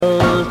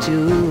to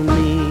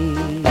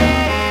me.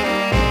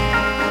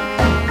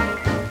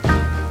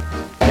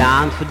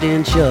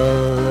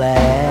 Confidential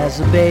as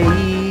a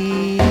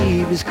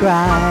baby's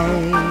cry,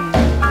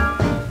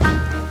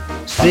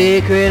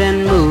 sacred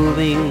and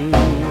moving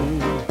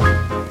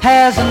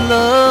as a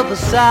lover's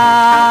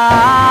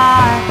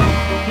sigh.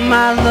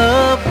 My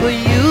love for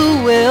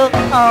you will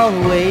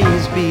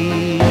always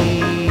be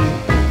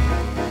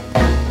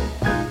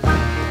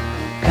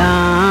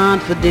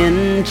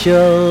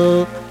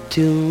confidential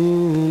to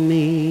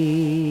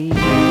me.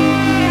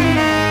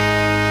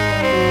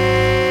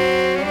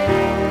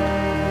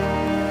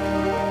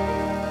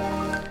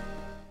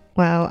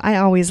 Well, I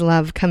always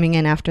love coming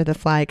in after The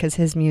Fly because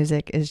his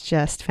music is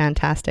just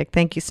fantastic.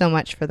 Thank you so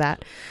much for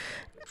that.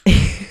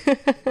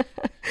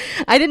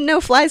 I didn't know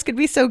flies could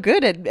be so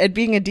good at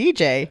being a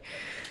DJ.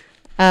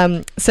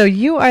 So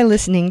you are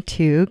listening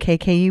to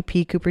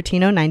KKUP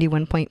Cupertino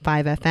 91.5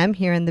 FM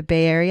here in the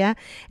Bay Area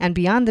and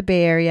beyond the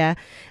Bay Area.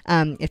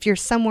 If you're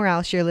somewhere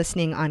else, you're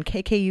listening on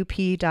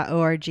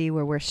kkup.org,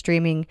 where we're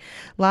streaming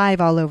live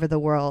all over the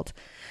world.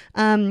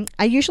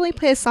 I usually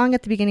play a song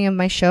at the beginning of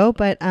my show,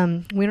 but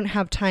we don't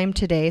have time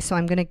today, so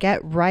I'm going to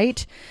get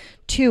right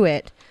to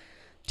it.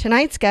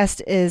 Tonight's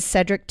guest is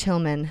Cedric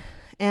Tillman,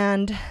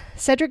 and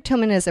Cedric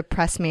Tillman is a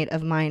pressmate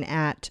of mine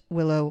at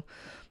Willow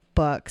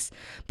Books,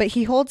 but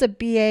he holds a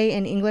BA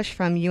in English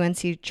from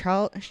UNC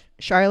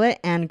Charlotte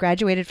and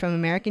graduated from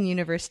American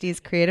University's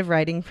Creative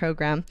Writing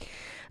Program.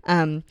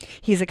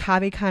 He's a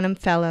Cave Canem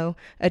Fellow,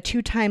 a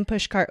 2-time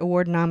Pushcart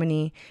Award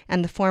nominee,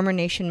 and the former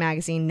Nation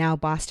Magazine, now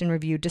Boston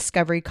Review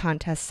Discovery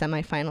Contest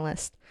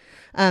semifinalist.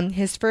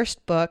 His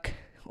first book,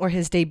 or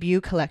his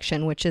debut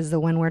collection, which is the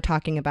one we're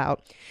talking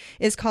about,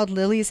 is called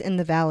Lilies in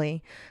the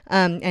Valley.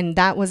 And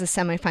that was a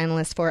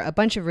semifinalist for a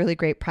bunch of really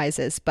great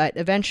prizes, but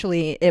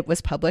eventually it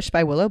was published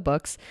by Willow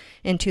Books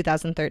in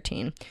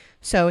 2013.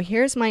 So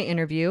here's my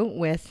interview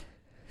with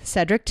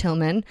Cedric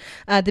Tillman.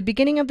 The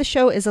beginning of the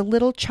show is a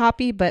little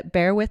choppy, but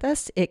bear with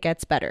us, it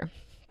gets better.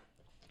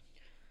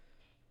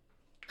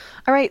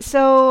 All right,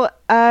 so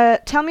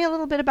tell me a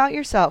little bit about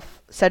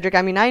yourself, Cedric.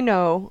 I mean, I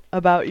know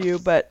about you,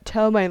 but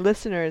tell my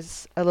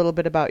listeners a little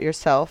bit about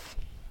yourself.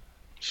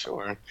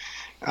 Sure.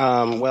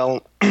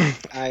 Well,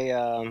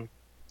 I'm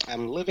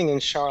living in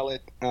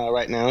Charlotte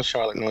right now,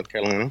 Charlotte, North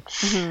Carolina,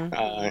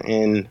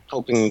 and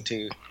hoping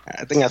to,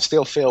 I think I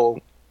still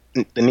feel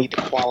the need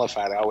to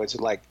qualify. I always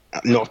like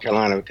North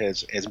Carolina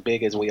because as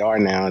big as we are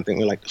now, I think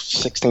we're like the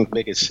 16th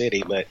biggest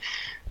city, but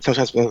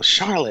sometimes we go,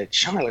 Charlotte,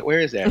 where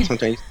is that?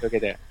 Sometimes you look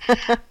at that.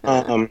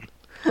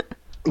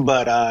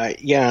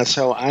 Yeah,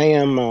 so I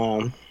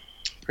am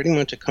pretty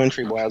much a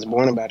country boy. I was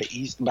born about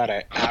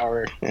an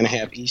hour and a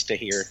half east of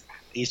here,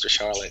 east of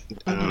Charlotte,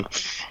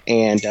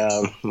 and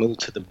moved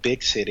to the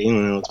big city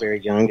when I was very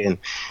young. And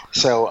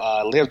so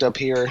lived up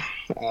here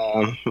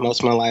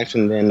most of my life,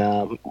 and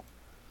then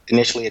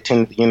initially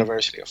attended the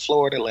University of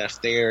Florida,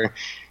 left there,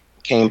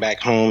 came back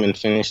home and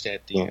finished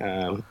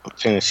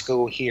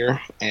school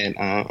here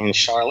in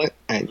Charlotte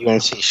at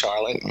UNC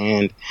Charlotte,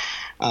 and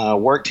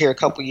worked here a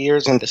couple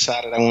years and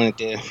decided I wanted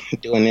to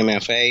do an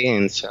MFA,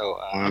 and so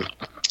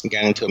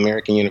got into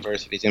American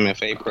University's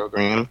MFA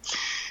program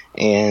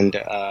and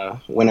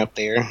went up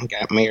there,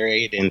 got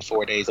married, and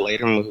 4 days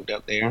later moved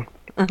up there.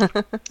 And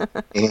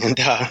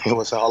it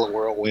was all a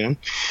whirlwind.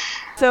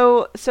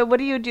 So what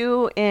do you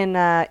do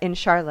in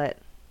Charlotte?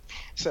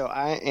 So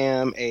I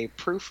am a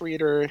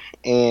proofreader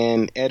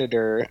and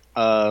editor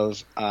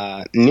of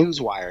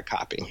Newswire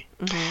copy.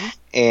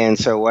 And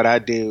so what I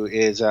do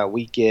is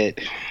we get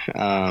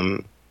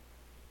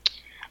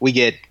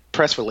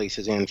press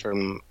releases in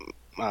from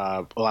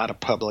a lot of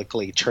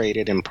publicly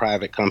traded and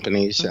private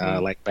companies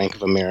like Bank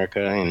of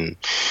America and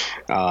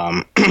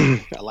a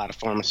lot of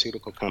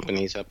pharmaceutical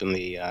companies up in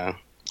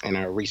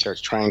our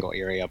Research Triangle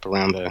area, up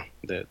around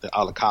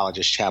all the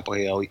colleges, Chapel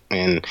Hill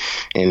and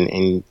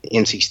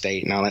NC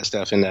State and all that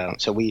stuff.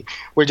 And so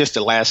we're just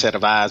the last set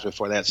of eyes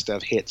before that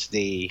stuff hits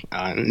the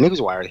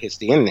Newswire, hits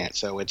the internet.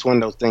 So it's one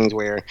of those things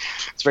where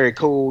it's very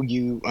cool.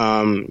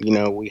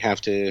 We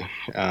have to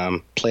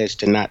pledge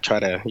to not try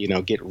to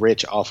get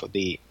rich off of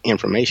the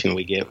information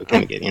we get. We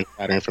kind of get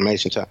insider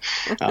information. So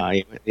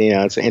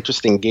it's an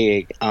interesting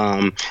gig.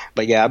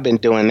 But yeah, I've been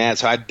doing that.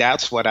 So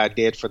that's what I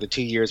did for the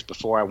 2 years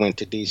before I went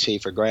to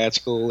DC for grad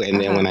school,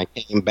 and then when I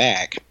came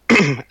back,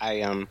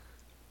 I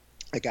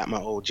got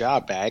my old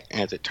job back,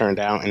 as it turned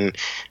out, and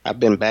I've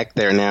been back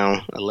there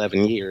now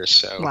 11 years.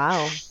 So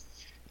wow,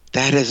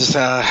 that is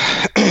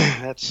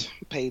that's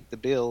paid the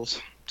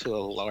bills to a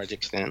large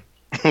extent.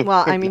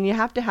 Well, I mean, you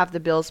have to have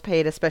the bills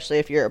paid, especially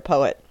if you're a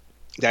poet.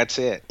 That's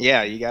it.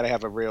 Yeah, you got to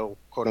have a real,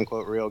 quote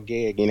unquote, real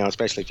gig.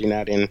 Especially if you're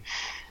not in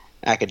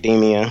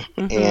academia,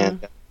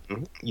 and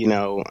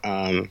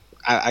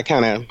I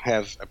kind of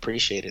have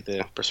appreciated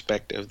the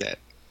perspective that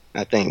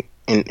I think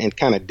and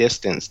kind of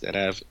distance that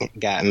I've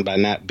gotten by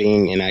not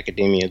being in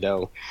academia,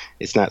 though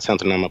it's not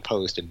something I'm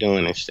opposed to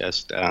doing. It's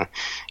just, kind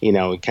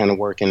of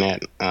working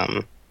at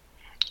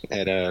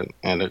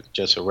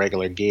just a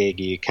regular gig.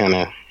 You kind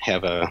of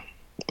have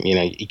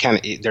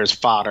there's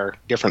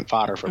different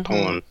fodder for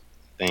poems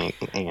think.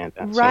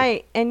 And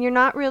right. And you're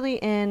not really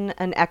in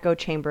an echo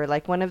chamber.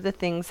 Like, one of the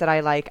things that I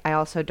like, I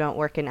also don't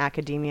work in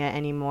academia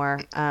anymore.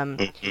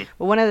 But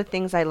one of the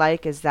things I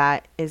like is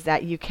that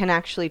you can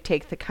actually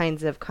take the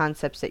kinds of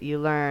concepts that you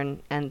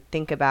learn and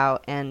think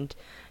about and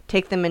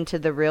take them into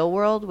the real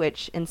world,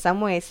 which in some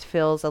ways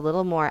feels a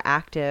little more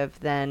active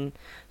than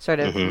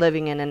sort of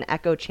living in an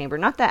echo chamber.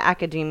 Not that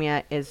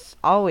academia is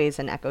always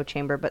an echo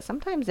chamber, but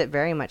sometimes it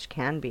very much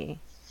can be.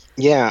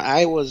 Yeah,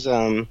 I was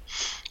an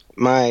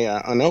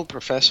old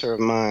professor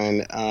of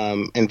mine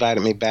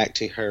invited me back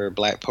to her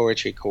Black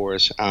poetry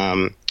course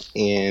and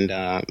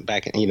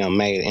back in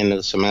May, end of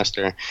the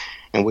semester,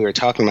 and we were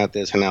talking about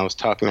this, and I was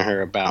talking to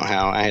her about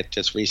how I had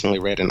just recently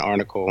read an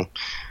article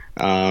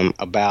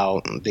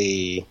about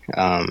the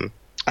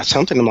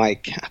something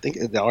like, I think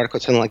the article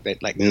said like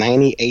that, like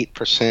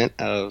 98%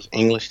 of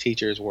English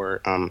teachers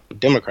were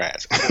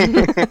Democrats,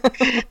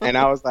 and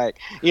I was like,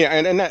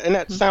 and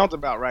that sounds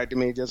about right to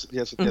me, just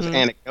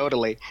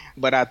anecdotally.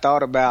 But I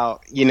thought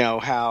about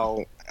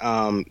how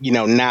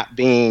not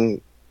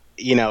being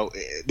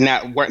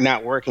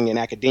not working in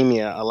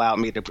academia allowed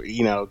me to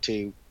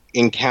to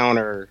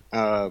encounter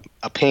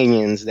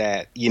opinions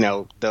that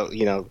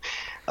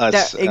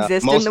us, that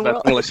exist most in the of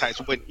us world. English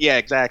types would. Yeah,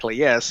 exactly.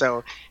 Yeah.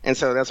 So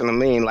that's what I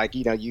mean. Like,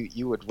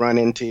 you would run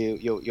into,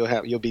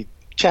 you'll be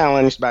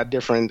challenged by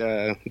different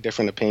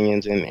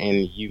opinions, and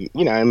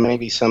and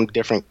maybe some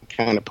different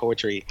kind of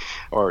poetry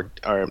or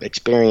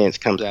experience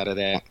comes out of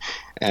that.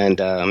 And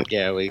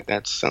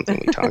that's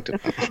something we talked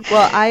about.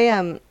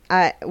 Well,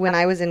 when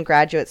I was in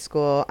graduate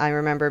school, I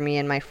remember me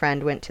and my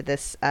friend went to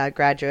this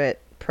graduate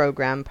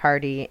program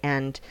party,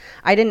 and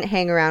I didn't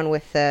hang around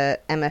with the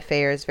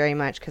MFAers very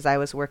much because I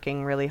was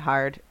working really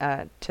hard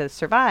to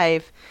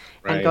survive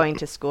and going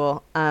to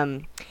school.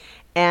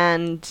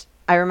 And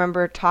I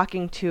remember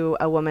talking to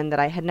a woman that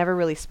I had never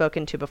really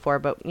spoken to before,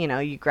 but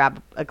you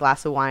grab a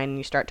glass of wine and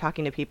you start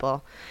talking to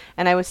people.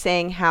 And I was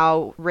saying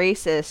how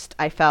racist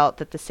I felt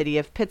that the city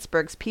of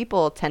Pittsburgh's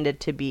people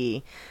tended to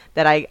be,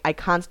 that I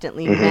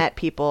constantly met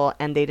people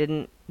and they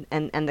didn't,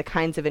 and the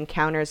kinds of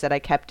encounters that I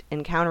kept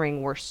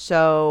encountering were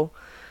so,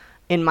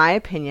 in my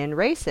opinion,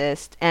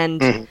 racist.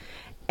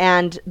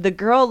 And the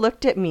girl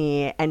looked at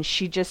me and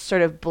she just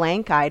sort of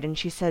blank-eyed and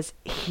she says,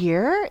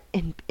 "Here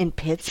in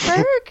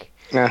Pittsburgh?"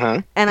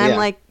 And I'm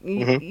like,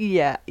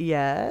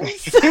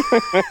 yes.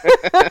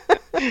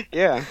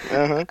 Yeah.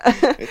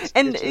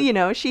 And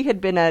she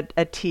had been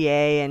a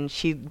TA, and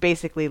she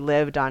basically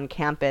lived on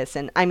campus.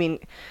 And I mean,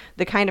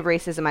 the kind of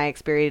racism I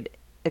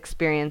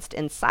experienced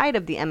inside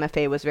of the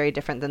MFA was very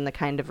different than the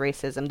kind of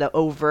racism, the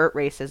overt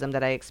racism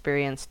that I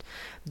experienced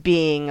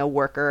being a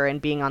worker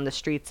and being on the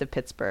streets of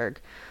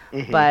Pittsburgh.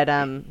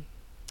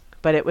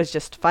 But it was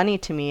just funny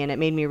to me, and it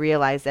made me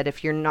realize that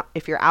if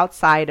you're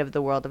outside of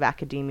the world of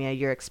academia,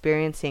 you're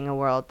experiencing a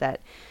world that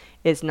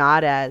is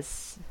not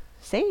as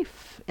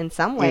safe in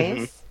some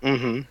ways.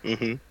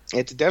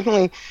 It's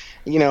definitely,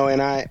 and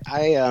I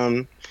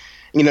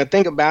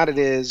think about it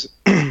is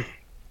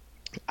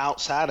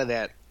outside of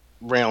that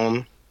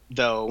realm,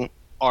 though,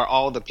 are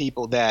all the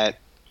people that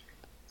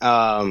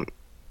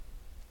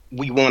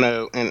we want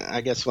to, and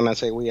I guess when I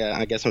say we,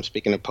 I guess I'm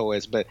speaking of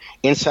poets, but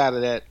inside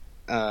of that,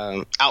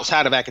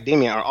 outside of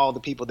academia, are all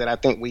the people that I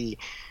think we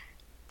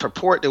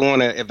purport to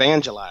want to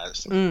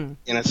evangelize in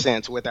a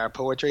sense with our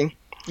poetry.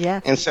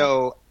 Yeah. And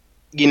so,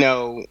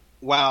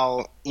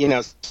 while,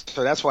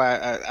 so that's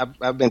why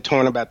I've been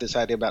torn about this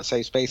idea about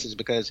safe spaces,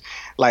 because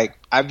like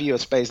I view a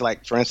space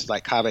like, for instance,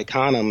 like Cave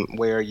Canem,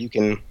 where you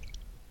can,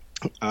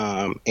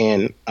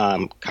 in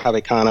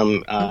Cave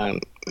Canem,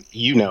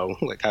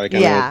 what Cave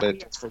Canem is, but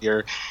just for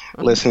your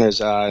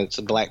listeners, it's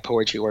a Black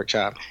poetry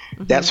workshop,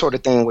 that sort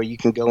of thing, where you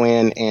can go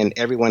in and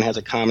everyone has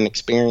a common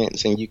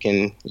experience, and you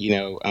can,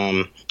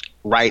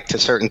 write to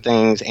certain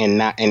things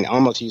and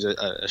almost use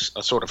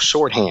a sort of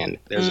shorthand.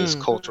 There's this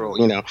cultural,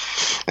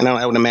 and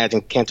I would imagine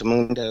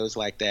Cantamundo's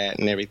like that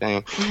and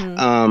everything.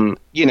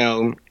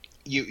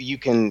 You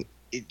can,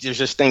 there's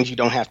just things you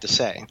don't have to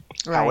say.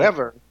 Right.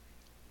 However,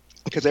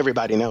 because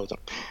everybody knows them,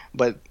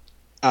 but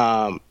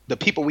the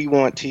people we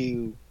want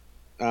to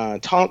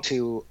talk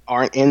to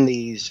aren't in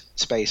these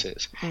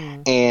spaces.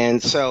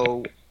 And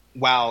so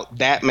while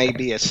that may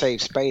be a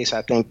safe space,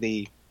 I think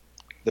the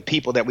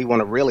people that we want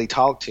to really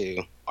talk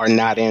to are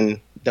not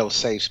in those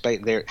safe space.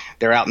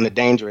 They're out in the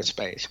dangerous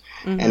space.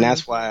 And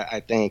that's why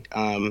I think,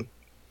 I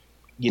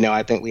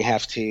think we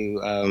have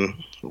to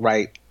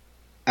write.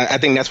 I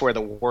think that's where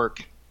the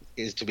work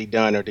is to be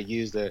done, or to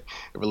use the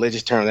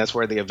religious term, that's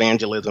where the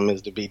evangelism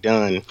is to be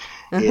done.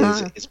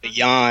 Is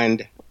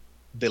beyond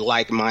the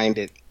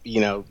like-minded,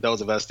 those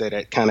of us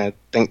that kind of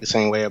think the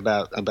same way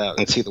about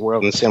and see the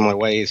world in similar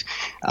ways,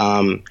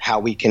 how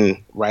we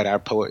can write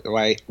our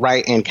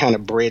write and kind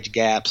of bridge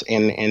gaps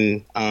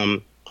and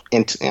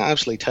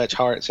obviously touch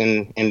hearts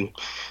and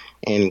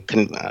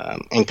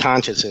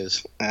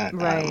consciences.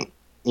 Right.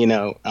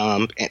 And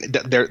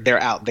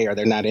they're out there.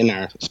 They're not in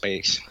our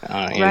space.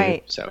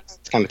 So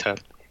it's kind of tough.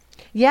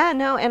 Yeah,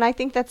 no, and I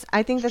think that's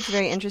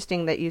very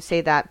interesting that you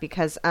say that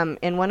because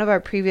in one of our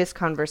previous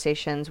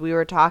conversations we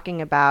were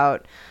talking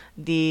about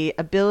the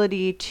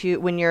ability to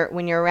when you're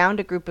around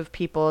a group of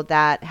people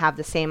that have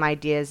the same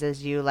ideas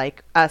as you,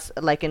 like us,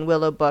 like in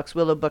Willow Books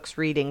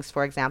readings,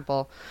 for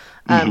example.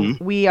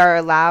 We are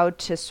allowed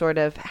to sort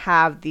of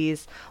have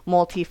these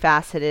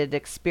multifaceted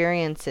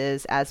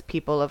experiences as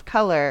people of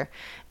color,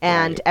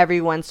 and Right.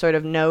 everyone sort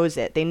of knows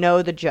it. They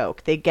know the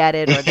joke, they get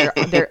it,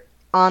 or they're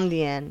on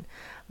the end.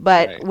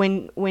 But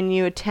Right. when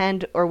you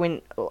attend,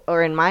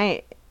 or in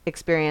my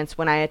experience,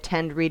 when I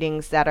attend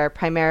readings that are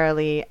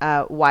primarily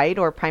white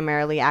or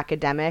primarily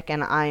academic,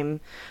 and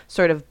I'm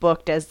sort of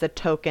booked as the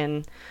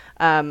token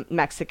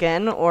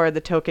Mexican or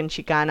the token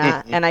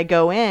Chicana, and I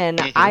go in,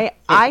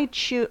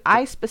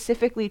 I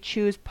specifically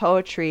choose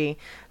poetry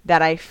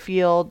that I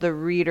feel the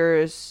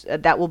readers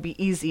that will be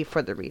easy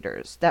for the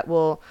readers, that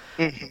will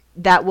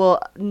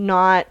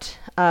not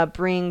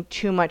bring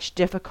too much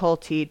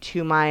difficulty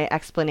to my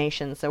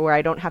explanations, so where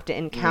I don't have to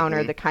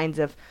encounter the kinds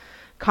of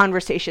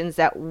conversations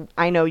that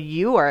I know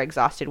you are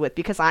exhausted with,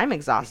 because I'm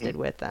exhausted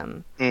with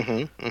them.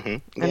 And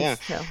Yeah.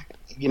 so,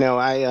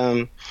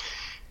 I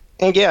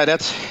and yeah,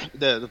 that's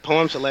the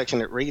poem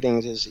selection at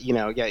readings is,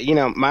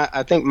 my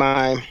I think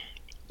my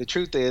the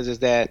truth is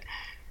that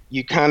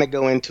you kind of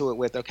go into it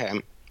with,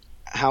 okay,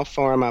 how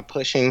far am I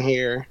pushing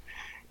here?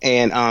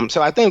 And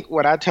so I think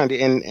what I tend to,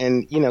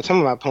 and some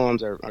of my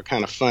poems are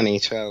kind of funny,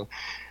 so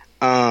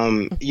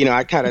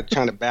I kind of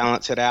trying to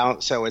balance it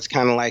out. So it's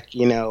kind of like,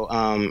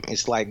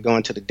 it's like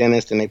going to the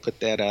dentist and they put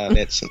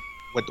that's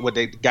what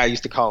the guy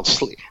used to call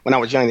sleep. When I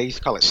was young, they used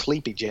to call it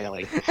sleepy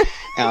jelly.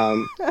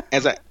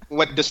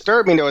 What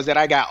disturbed me though is that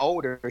I got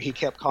older. He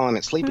kept calling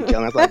it sleepy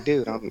jelly. I was like,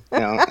 dude,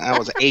 I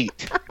was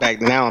 8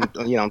 back now.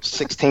 I'm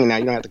 16 now.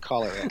 You don't have to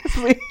call it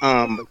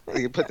that.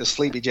 But you put the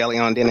sleepy jelly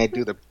on, then they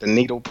do the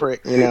needle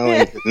prick,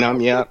 and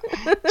numb you up.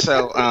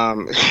 So,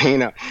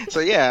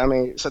 so yeah, I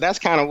mean, so that's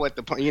kind of what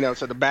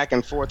so the back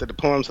and forth of the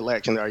poem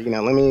selection are.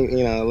 Let me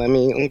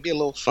be a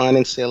little fun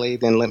and silly.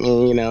 Then let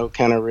me,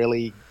 kind of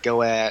really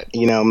go at,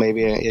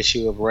 maybe an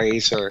issue of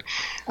race or,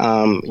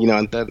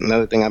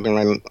 another thing I've been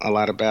writing a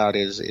lot about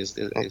is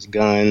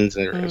guns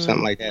or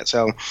something like that.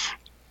 So,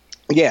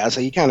 yeah,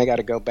 so you kind of got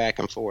to go back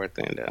and forth,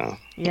 and I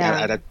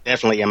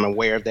definitely am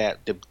aware of that.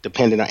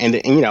 Depending on,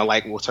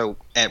 so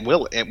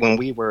when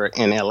we were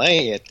in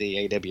LA at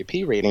the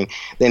AWP reading,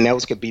 then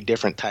those could be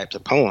different types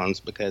of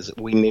poems because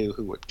we knew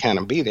who would kind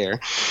of be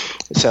there.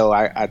 So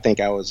I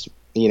think I was.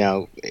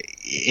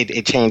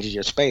 It changes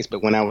your space.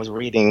 But when I was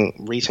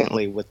reading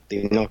recently with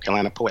the North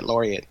Carolina Poet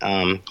Laureate,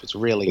 it's a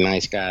really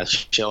nice guy,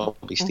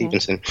 Shelby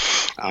Stevenson.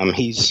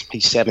 He's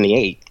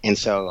 78, and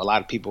so a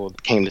lot of people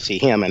came to see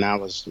him, and I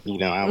was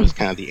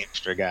kind of the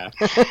extra guy.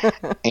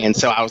 And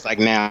so I was like,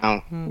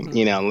 now,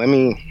 let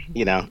me,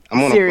 I'm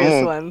gonna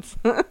serious ones.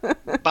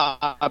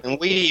 bob and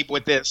weave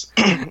with this,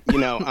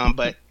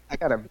 but I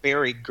got a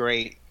very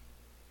great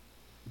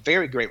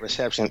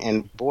reception,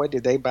 and boy,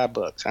 did they buy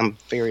books. I'm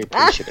very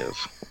appreciative.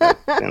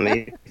 And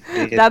they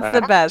That's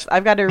the best.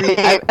 I've got a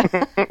read.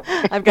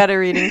 I've got a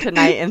reading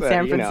tonight in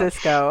San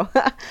Francisco.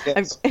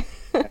 Yes.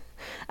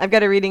 I've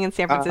got a reading in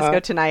San Francisco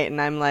tonight, and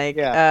I'm like,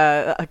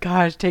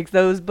 gosh, take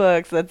those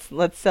books.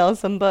 Let's sell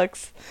some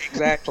books.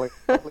 Exactly.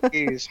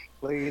 Please.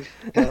 Please,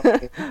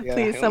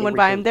 someone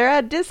buy them. They're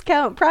at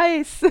discount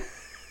price.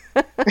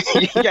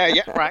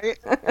 yeah, right.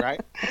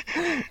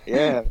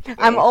 Yeah.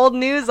 I'm old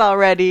news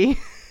already.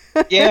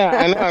 Yeah,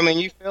 I know. I mean,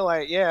 you feel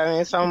like,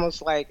 it's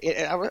almost like,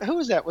 who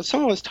was that?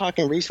 Someone was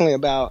talking recently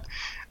about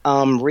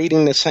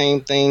reading the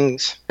same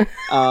things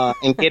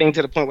and getting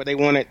to the point where they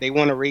want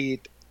to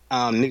read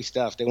new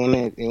stuff. They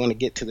want to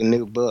get to the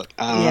new book.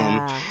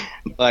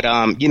 But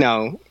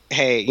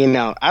hey,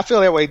 I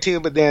feel that way too.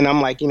 But then I'm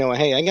like,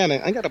 hey, I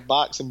got a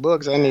box of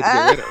books I need to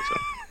get rid of. So.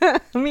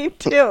 Me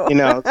too.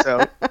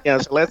 So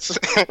let's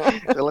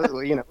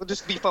we'll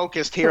just be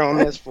focused here on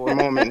this for a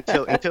moment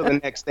until the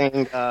next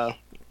thing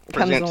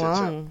comes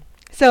along.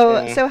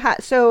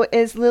 So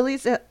is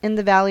Lilies in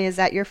the Valley, is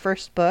that your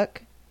first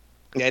book?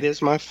 That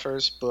is my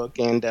first book,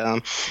 and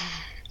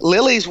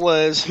Lilies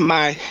was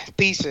my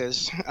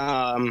thesis.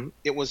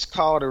 It was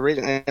called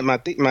originally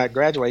my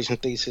graduation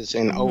thesis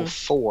in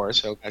 '04,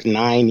 so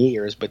 9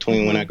 years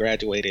between when I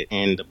graduated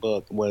and the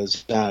book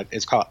was.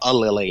 It's called A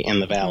Lily in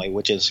the Valley,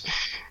 which is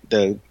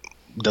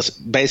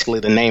basically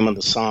the name of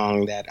the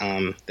song that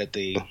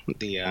the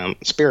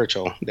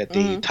spiritual that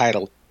the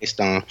title is based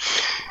on,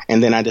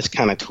 and then I just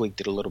kind of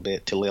tweaked it a little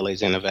bit to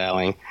Lilies in the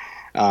Valley,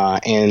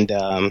 and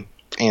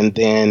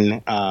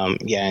then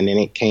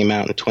it came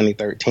out in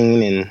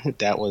 2013, and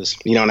that was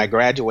and I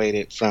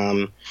graduated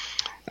from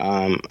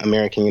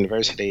American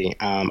University.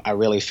 I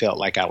really felt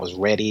like I was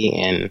ready,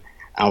 and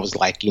I was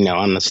like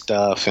on the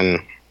stuff,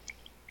 and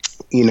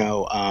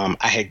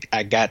I had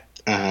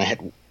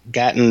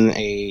gotten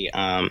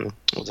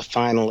was a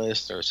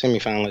finalist or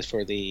semi-finalist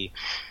for the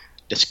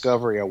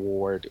Discovery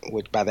Award,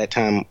 which at that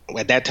time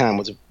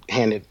was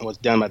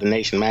done by the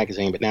Nation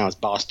magazine, but now it's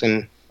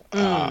Boston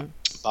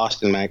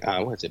Boston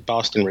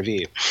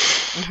Review.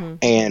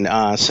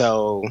 And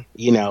so,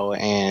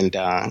 and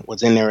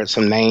was in there with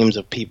some names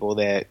of people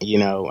that,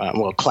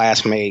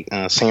 classmate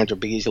Sandra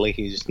Beasley,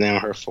 who's now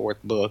her fourth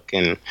book.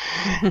 And,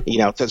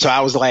 so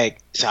I was like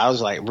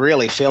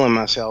really feeling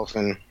myself,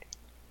 and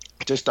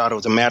just thought it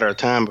was a matter of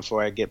time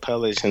before I get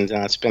published. And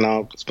I spent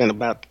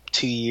about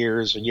 2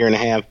 years, a year and a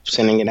half,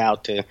 sending it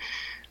out to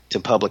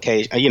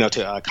publication,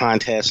 to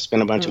contests,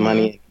 spent a bunch of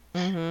money,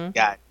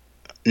 got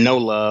no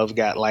love,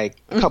 got like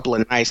a couple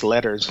of nice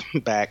letters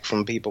back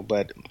from people,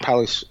 but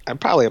I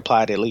probably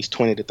applied to at least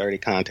 20 to 30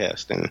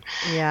 contests and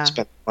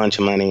spent a bunch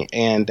of money.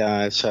 And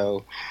as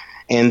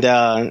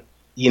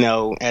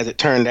it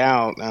turned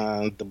out,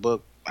 the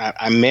book,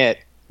 I met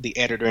the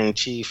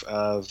editor-in-chief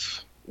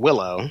of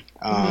Willow,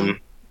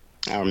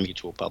 our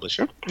mutual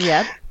publisher.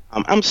 Yep.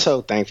 I'm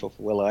so thankful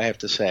for Willow, I have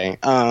to say,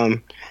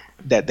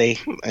 that they,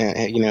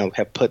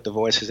 have put the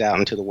voices out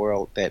into the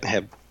world that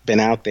have been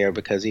out there,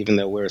 because even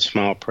though we're a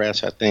small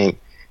press, I think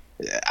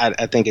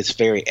it's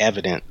very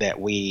evident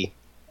that we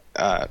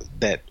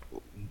that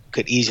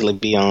could easily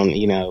be on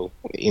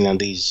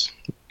these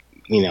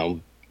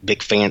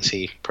big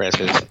fancy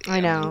presses. I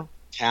know.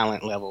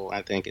 Talent level,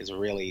 I think, is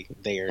really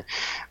there.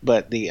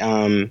 But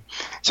I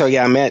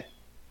met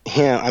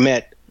him. I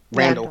met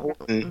Randall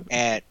Horton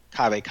at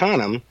Cave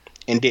Canem,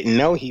 and didn't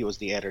know he was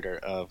the editor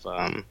of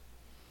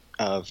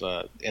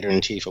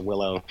editor-in-chief of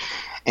Willow.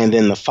 And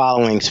then the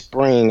following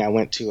spring, I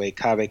went to a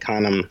Cave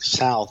Canem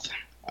South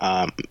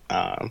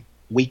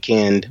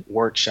weekend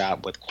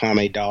workshop with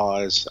Kwame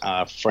Dawes,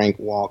 Frank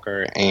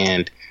Walker,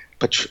 and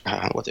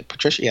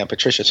Patricia? Yeah,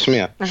 Patricia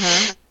Smith.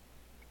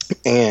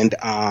 And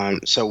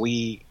so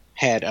we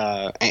had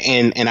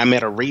and I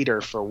met a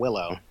reader for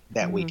Willow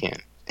that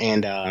weekend,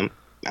 and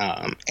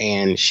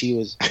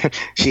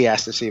she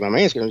asked to see my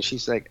manuscript, and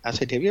she's like, I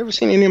said, have you ever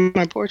seen any of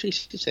my poetry?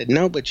 She said,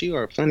 no, but you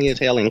are funny as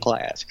hell in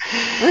class.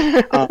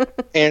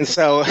 And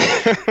so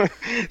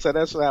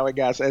that's how it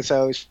got. And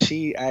so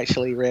she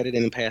actually read it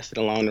and passed it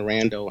along to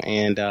Randall,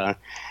 and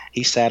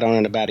he sat on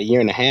it about a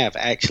year and a half,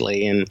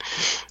 actually, and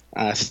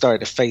I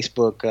started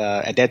Facebook.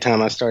 At that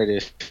time, I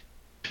started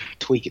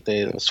tweaking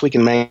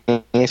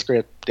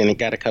manuscript, and it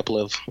got a couple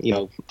of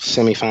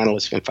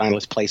semi-finalists and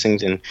finalist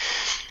placings, and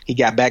he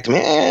got back to me,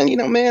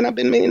 man, I've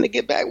been meaning to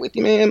get back with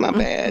you, man, my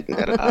bad.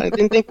 I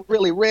didn't think we're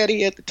really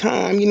ready at the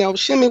time,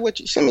 send me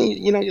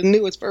your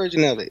newest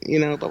version of it,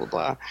 blah blah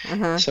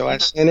blah. So I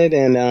sent it,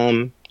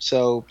 and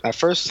so I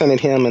first sent it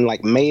him in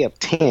like May of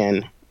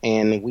 10,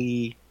 and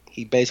he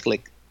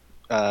basically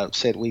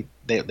said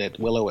that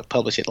Willow would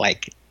publish it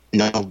like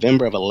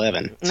November of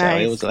 11. So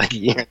nice. It was like a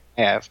year and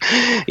a half.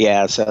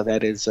 Yeah, so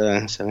that is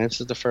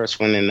this is the first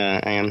one, and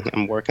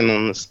I'm working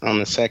on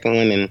the second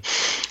one, and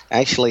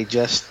actually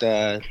just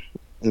in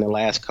the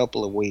last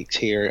couple of weeks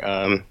here,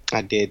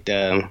 I did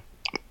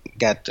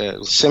got the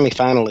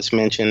semifinalist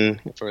mention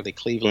for the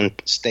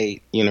Cleveland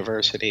State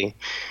University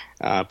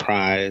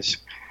prize.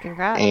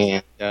 Congrats.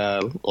 And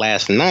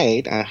last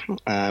night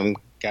I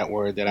got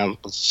word that I was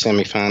a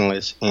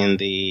semifinalist in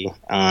the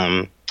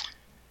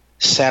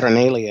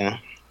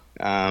Saturnalia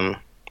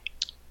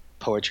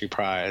Poetry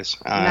Prize.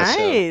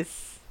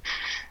 Nice.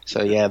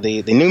 So yeah,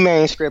 the new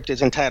manuscript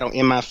is entitled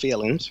 "In My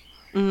Feelings,"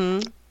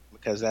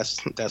 because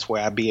that's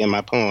where I be in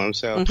my poem.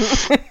 So,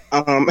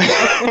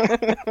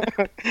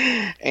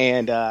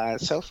 and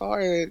so far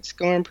it's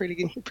going pretty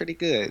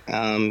good.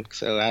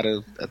 So out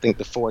of, I think,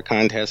 the 4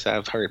 contests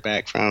I've heard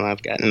back from,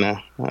 I've gotten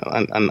a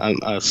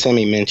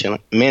semi mention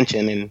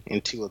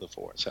in 2 of the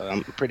 4. So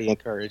I'm pretty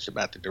encouraged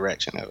about the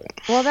direction of it.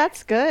 Well,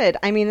 that's good.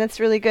 I mean, that's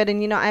really good.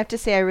 And I have to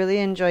say, I really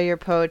enjoy your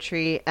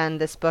poetry and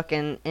this book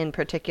in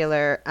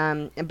particular.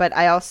 But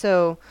I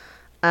also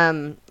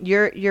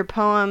your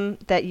poem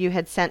that you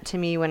had sent to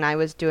me when I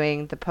was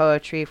doing the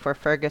poetry for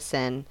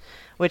Ferguson,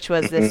 which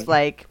was this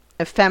like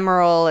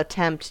ephemeral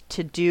attempt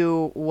to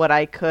do what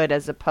I could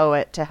as a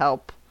poet to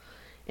help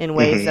in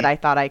ways that I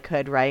thought I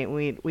could, right?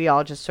 We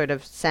all just sort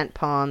of sent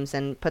poems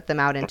and put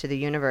them out into the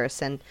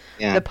universe. And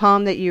the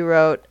poem that you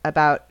wrote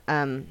about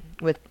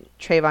with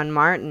Trayvon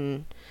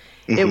Martin,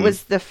 it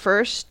was the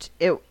first,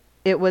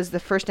 it was the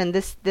first, and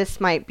this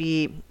might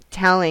be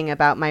telling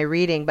about my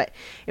reading, but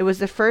it was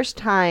the first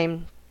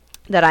time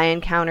that I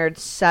encountered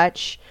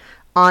such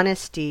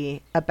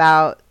honesty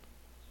about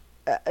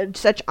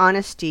such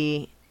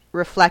honesty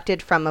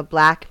reflected from a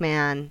black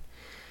man,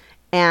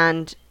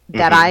 and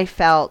that I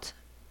felt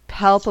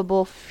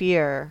palpable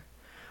fear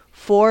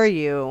for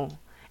you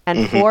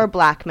and for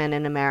black men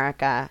in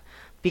America,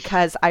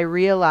 because I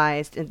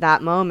realized in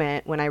that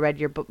moment when I read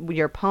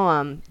your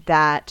poem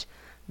that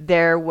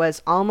there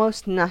was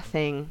almost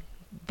nothing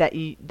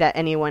that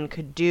anyone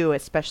could do,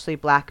 especially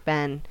black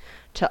men,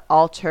 to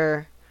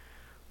alter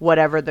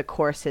whatever the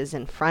course is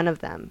in front of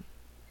them.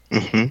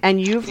 And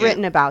you've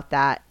written about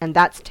that, and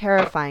that's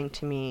terrifying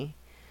to me.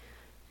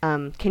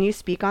 Can you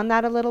speak on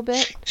that a little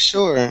bit?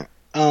 Sure.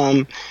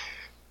 I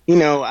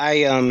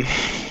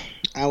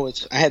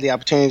had the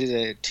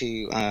opportunity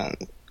to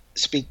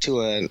speak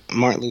to a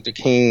Martin Luther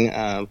King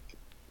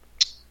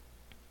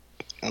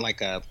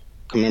like a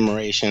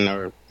commemoration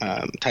or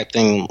type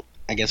thing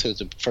I guess it was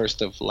the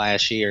first of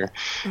last year,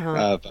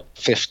 of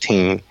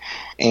 15.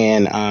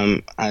 And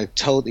I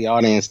told the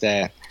audience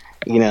that,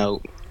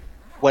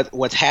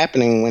 what's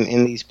happening when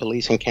in these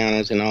police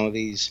encounters and all of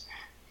these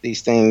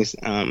things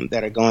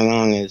that are going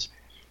on is,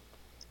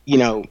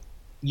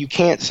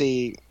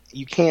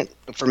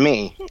 for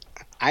me,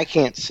 I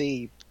can't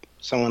see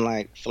someone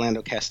like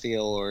Philando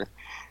Castile or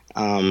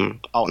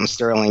Alton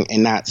Sterling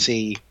and not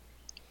see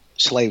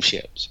slave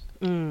ships.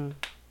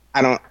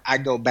 I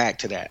go back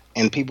to that,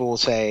 and people will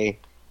say,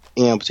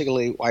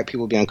 particularly white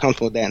people will be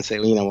uncomfortable with that and say,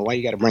 well, why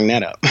you got to bring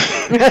that up?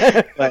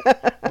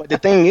 but the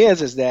thing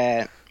is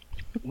that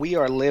we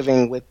are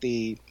living with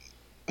the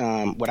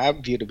what I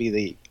view to be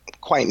the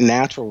quite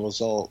natural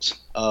results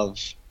of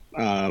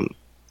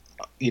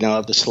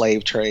of the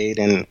slave trade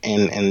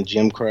and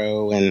Jim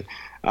Crow and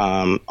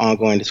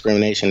ongoing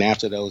discrimination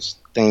after those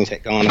things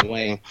had gone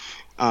away.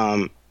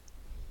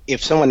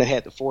 If someone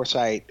had the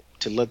foresight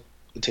to look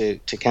to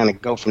kind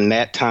of go from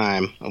that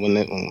time when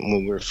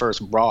we were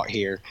first brought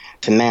here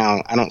to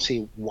now, I don't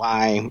see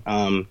why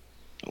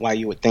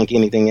you would think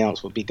anything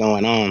else would be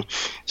going on.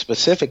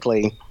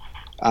 Specifically,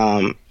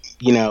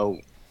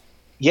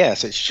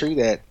 yes, it's true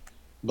that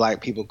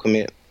black people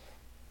commit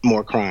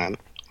more crime,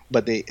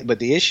 but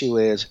the issue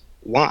is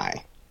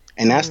why,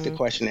 and that's the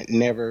question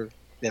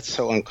that's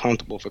so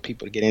uncomfortable for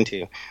people to get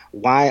into.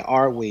 Why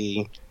are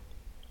we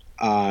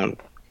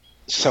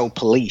so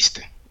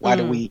policed?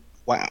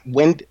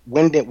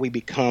 When did we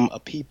become a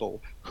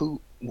people? Who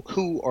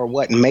or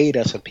what made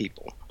us a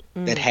people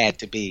that had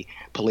to be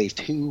policed?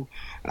 Who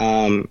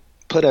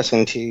put us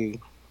into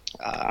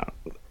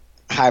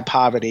high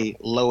poverty,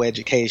 low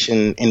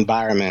education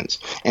environments,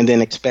 and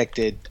then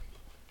expected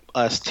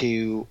us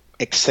to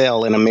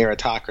excel in a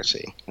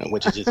meritocracy,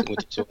 which is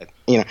what.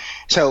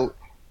 So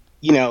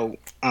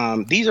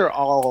these are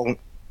all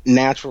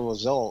natural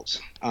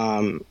results.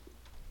 And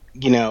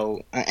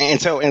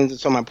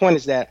so my point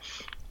is that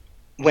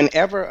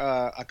whenever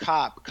a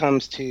cop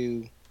comes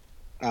to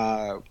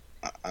a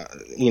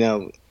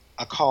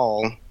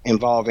call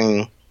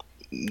involving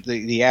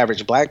the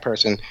average black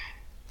person,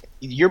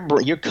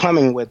 you're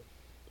coming with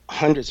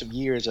hundreds of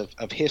years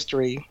of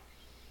history,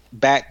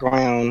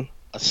 background,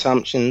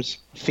 assumptions,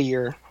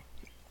 fear,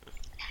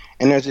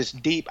 and there's this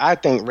deep, I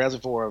think,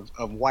 reservoir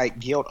of white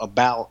guilt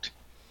about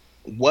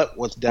what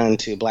was done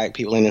to black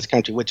people in this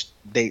country, which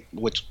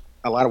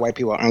a lot of white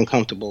people are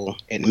uncomfortable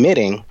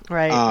admitting.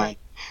 Right.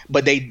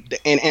 But they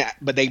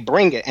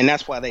bring it, and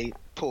that's why they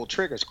pull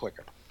triggers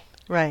quicker.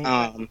 Right.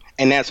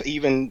 And that's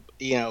even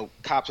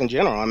cops in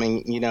general. I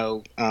mean,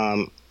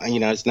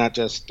 it's not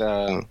just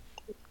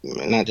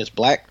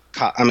black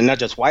cops. I mean, not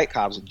just white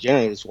cops.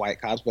 Generally, it's white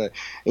cops, but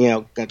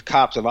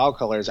cops of all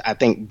colors, I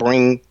think,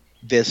 bring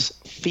this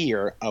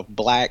fear of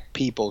black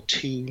people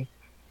to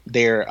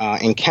their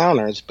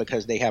encounters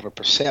because they have a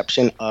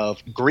perception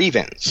of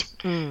grievance,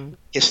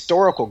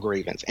 historical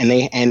grievance, and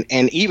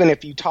even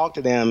if you talk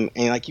to them,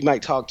 and like you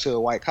might talk to a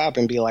white cop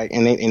and be like,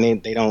 they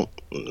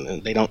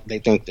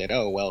think that,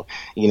 oh well,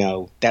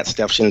 that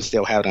stuff shouldn't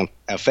still have an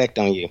effect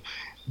on you.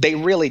 They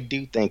really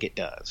do think it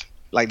does.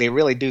 Like they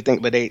really do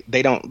think, but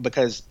they don't,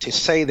 because to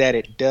say that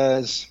it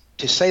does.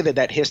 To say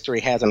that history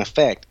has an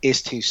effect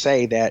is to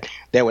say that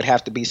there would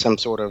have to be some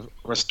sort of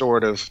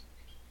restorative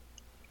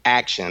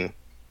action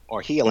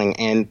or healing,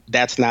 and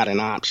that's not an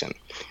option.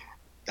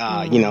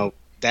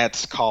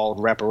 That's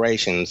called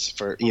reparations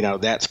for,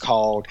 that's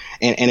called,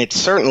 and it's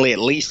certainly at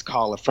least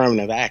called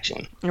affirmative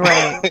action.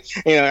 Right.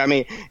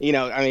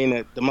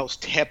 The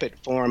most tepid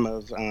form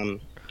of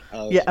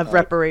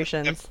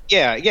reparations.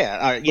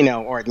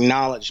 Or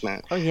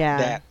acknowledgement. Oh yeah.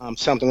 That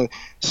something.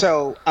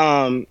 So,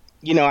 I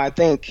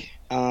think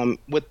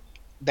with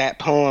that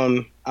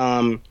poem,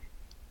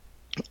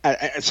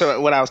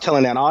 so what I was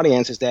telling that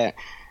audience is that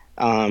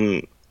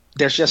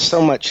there's just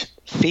so much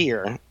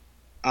fear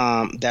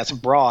that's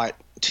brought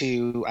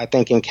to, I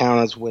think,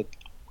 encounters with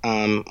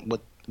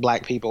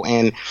black people,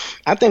 and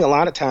I think a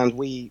lot of times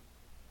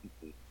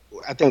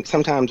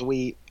sometimes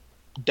we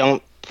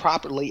don't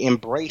properly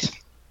embrace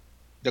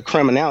the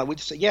criminality. We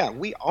just say,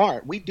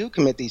 we do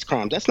commit these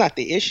crimes. That's not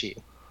the issue.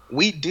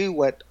 We do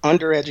what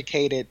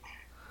undereducated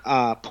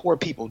poor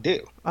people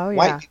do. Oh yeah.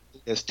 White people do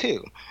this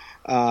too.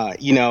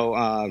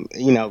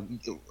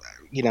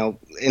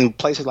 In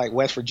places like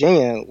West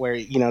Virginia, where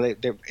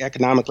they're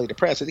economically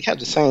depressed, they have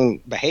the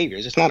same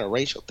behaviors. It's not a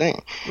racial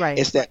thing. Right.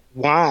 It's that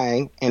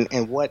why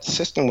and what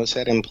system was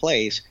set in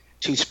place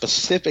to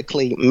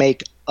specifically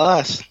make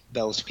us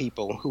those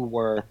people who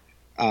were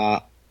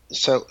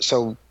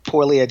so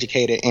poorly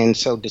educated and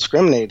so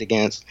discriminated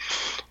against,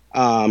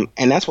 and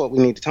that's what we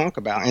need to talk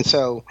about. And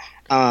so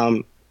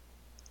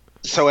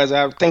as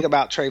I think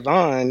about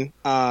Trayvon,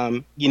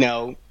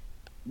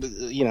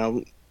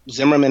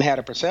 Zimmerman had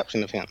a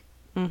perception of him.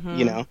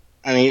 Mm-hmm.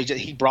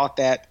 He brought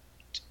that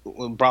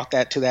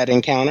to that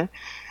encounter,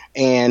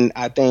 and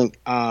I think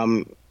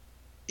not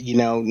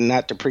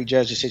to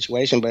prejudge the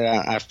situation, but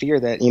I fear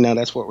that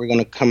that's what we're going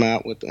to come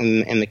out with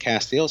in the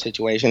Castile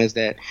situation, is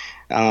that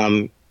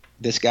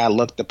this guy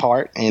looked the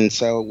part, and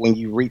so when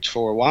you reach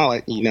for a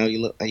wallet, you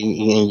look,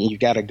 you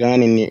got a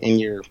gun in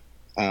your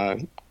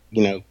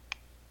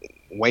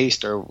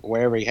waist or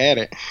wherever he had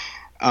it.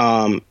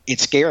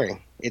 It's scary.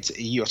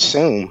 You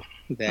assume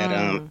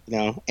that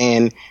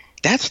and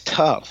that's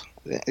tough.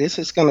 This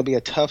is going to be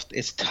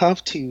it's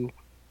tough to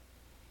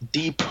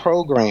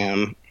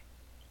deprogram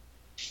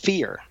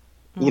fear.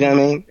 You know what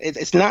I mean?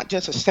 It's not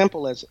just as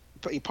simple as,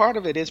 part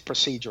of it is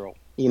procedural,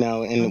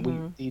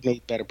 and we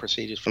need better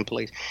procedures from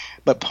police.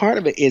 But part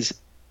of it is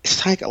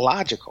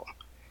psychological,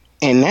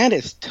 and that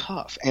is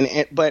tough.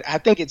 But I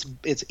think it's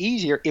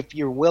easier if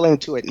you're willing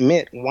to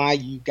admit why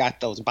you got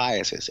those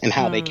biases and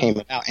how they came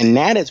about. And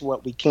that is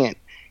what we can't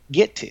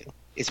get to.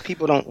 Is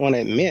people don't want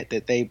to admit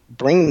that they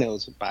bring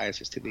those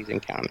biases to these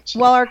encounters.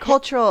 Well,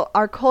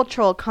 our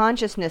cultural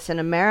consciousness in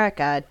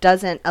America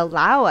doesn't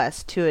allow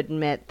us to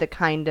admit the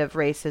kind of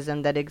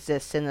racism that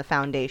exists in the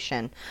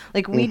foundation.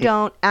 Like, we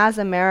don't, as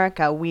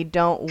America, we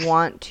don't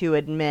want to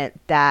admit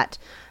that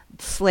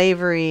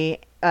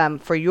slavery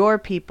for your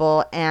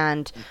people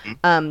and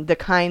the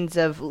kinds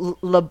of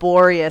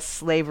laborious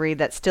slavery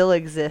that still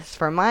exists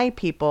for my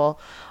people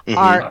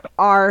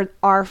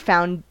are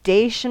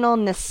foundational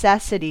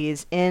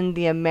necessities in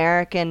the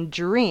American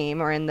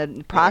dream, or in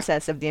the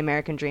process of the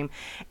American dream,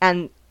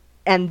 and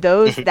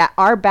those that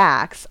our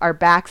backs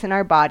and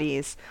our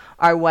bodies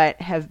are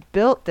what have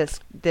built this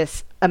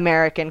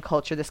American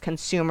culture, this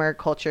consumer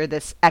culture,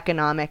 this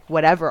economic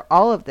whatever,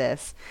 all of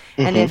this.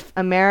 And if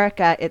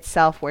America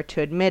itself were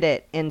to admit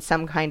it in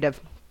some kind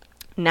of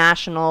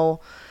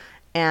national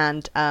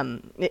and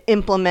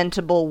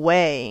implementable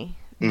way,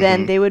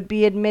 then they would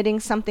be admitting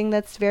something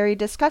that's very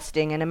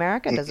disgusting, and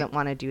America doesn't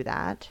want to do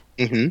that.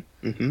 Yeah,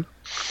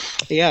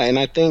 and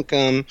I think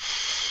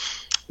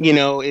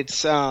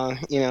it's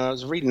I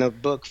was reading a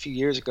book a few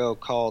years ago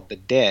called The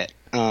Debt,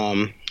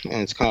 and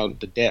it's called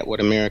The Debt: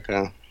 What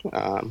America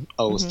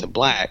Owes to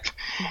Blacks,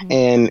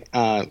 and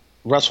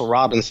Russell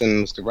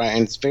Robinson was the writer,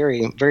 and it's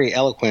very, very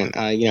eloquent.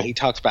 He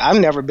talks about,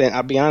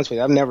 I'll be honest with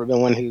you, I've never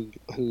been one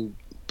who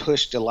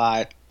pushed a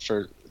lot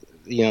for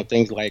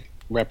things like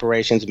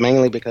reparations,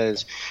 mainly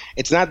because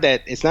it's not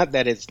that it's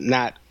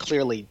not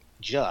clearly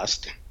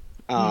just,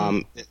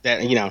 but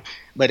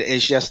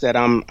it's just that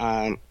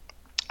I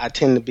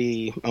tend to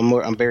be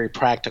I'm very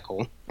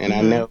practical, and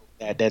I know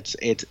that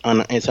it's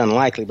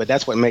unlikely, but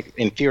that's what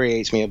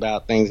infuriates me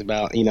about things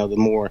about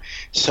the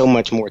so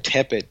much more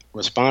tepid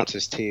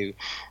responses to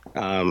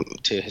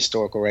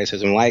historical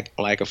racism,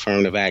 like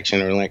affirmative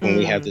action, or like when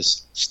we have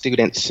this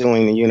student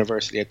suing the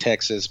University of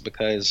Texas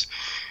because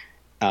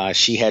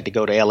she had to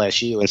go to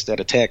LSU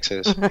instead of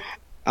Texas.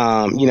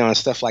 And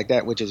stuff like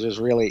that, which is just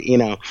really,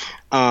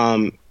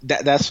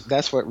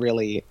 that's what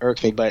really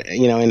irks me. But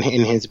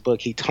in his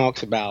book, he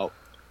talks about,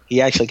 he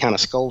actually kind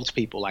of scolds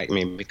people like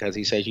me, because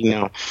he says,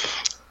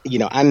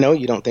 I know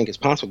you don't think it's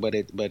possible,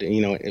 but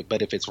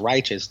if it's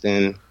righteous,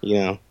 then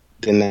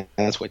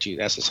that's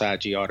the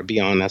side you ought to be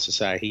on. That's the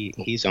side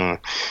he's on.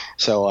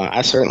 So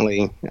I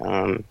certainly,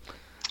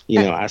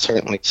 I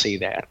certainly see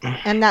that.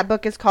 And that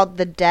book is called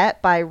The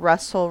Debt by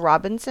Russell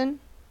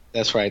Robinson.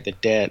 That's right, The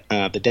Debt: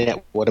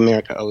 What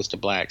America Owes to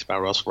Blacks by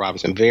Russell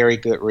Robinson. Very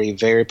good read,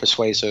 very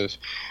persuasive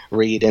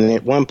read. And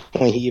at one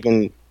point, he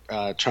even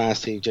tries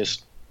to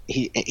just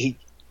he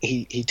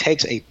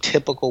takes a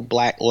typical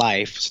black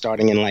life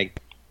starting in like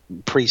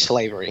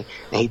pre-slavery,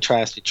 and he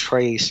tries to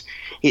trace.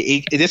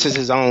 This is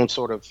his own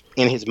sort of,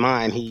 in his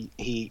mind.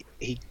 He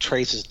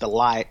traces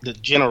the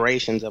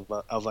generations of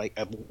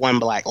one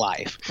black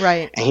life,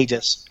 right? And he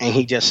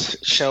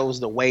just shows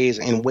the ways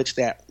in which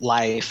that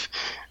life,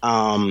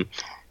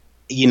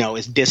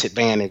 is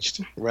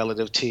disadvantaged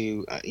relative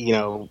to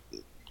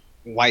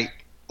white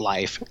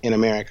life in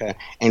America,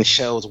 and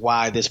shows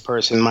why this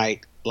person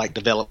might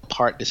develop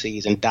heart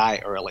disease and die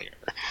earlier,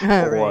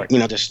 or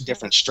just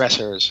different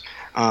stressors,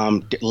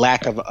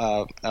 lack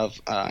of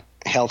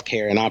health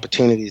care and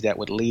opportunities that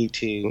would lead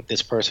to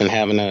this person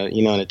having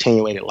an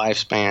attenuated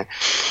lifespan,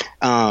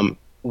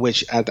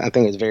 which I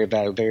think is very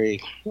valuable,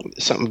 very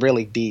something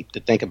really deep to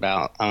think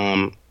about.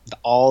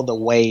 All the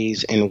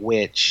ways in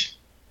which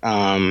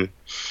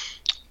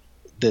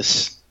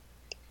this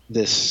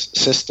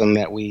system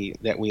that we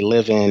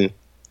live in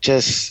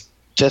just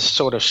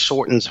sort of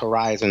shortens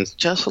horizons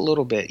just a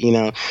little bit,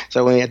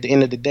 So when at the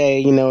end of the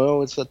day,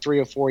 it's a 3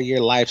 or 4 year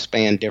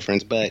lifespan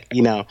difference, but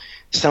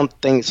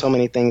so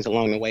many things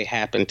along the way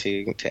happen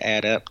to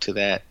add up to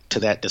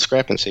that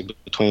discrepancy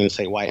between,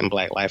 say, white and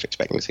black life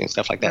expectancy and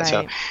stuff like that.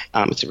 Right.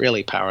 So it's a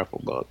really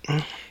powerful book.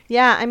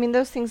 Yeah, I mean,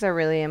 those things are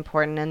really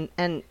important,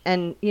 and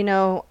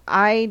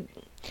I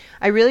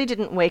really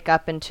didn't wake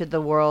up into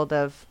the world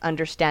of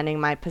understanding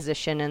my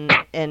position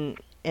in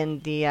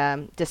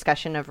the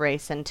discussion of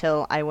race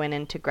until I went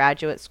into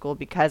graduate school,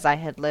 because I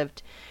had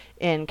lived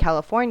in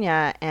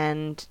California,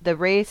 and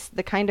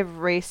the kind of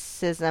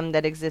racism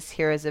that exists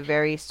here is a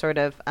very sort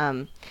of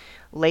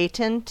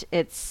latent.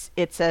 It's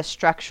a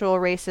structural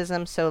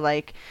racism. So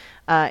like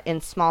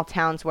in small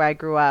towns where I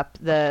grew up,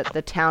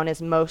 the town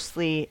is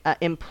mostly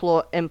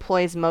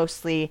employs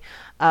mostly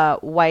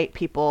white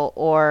people,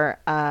 or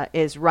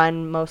is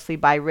run mostly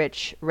by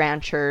rich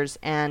ranchers.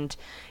 And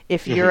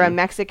if you're a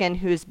Mexican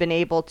who's been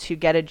able to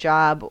get a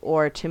job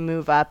or to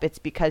move up, it's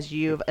because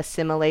you've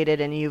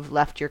assimilated and you've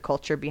left your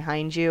culture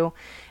behind you,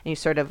 and you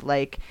sort of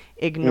like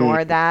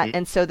ignore that.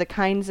 And so the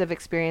kinds of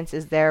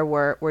experiences there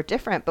were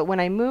different. But when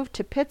I moved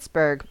to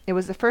Pittsburgh, it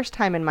was the first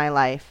time in my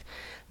life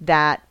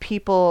that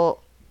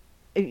people,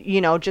 you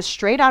know, just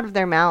straight out of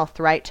their mouth,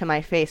 right to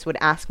my face, would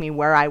ask me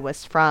where I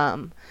was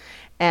from.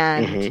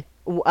 And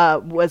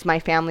was my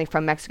family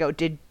from Mexico?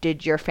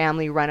 Did your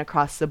family run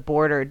across the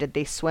border? Did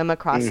they swim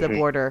across the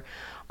border?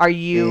 Are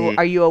you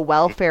a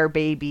welfare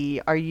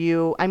baby? Are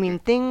you, I mean,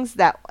 things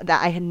that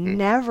I had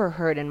never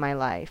heard in my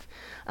life.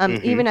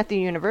 Even at the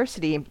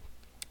university,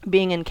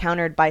 being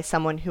encountered by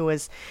someone who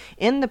was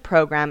in the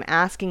program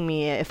asking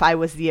me if I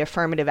was the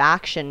affirmative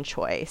action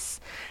choice,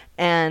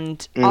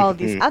 and all of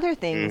these other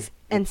things.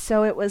 And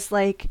so it was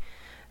like,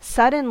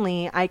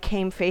 suddenly I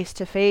came face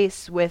to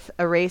face with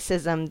a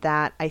racism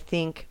that I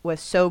think was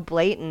so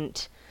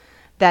blatant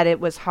that it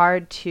was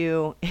hard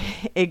to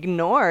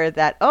ignore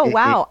that, oh,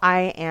 wow,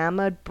 I am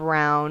a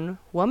brown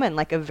woman,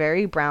 like a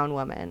very brown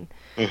woman.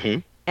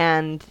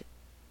 And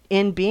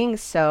in being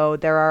so,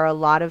 there are a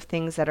lot of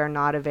things that are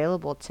not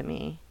available to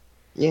me.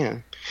 Yeah.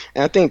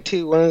 And I think,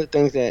 too, one of the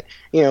things that,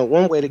 you know,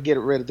 one way to get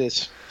rid of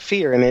this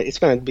fear, and it's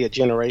going to be a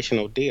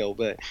generational deal,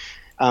 but,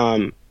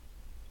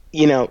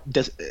 you know,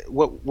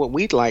 what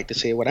we'd like to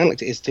see, what I'd like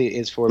to,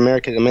 is for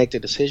America to make the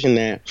decision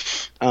that,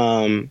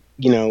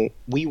 you know,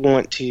 we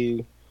want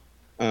to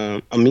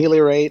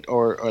ameliorate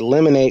or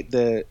eliminate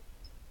the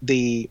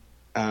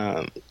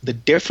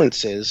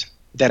differences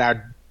that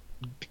our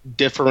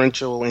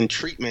differential in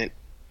treatment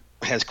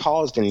has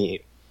caused in you.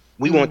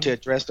 We want to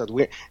address those.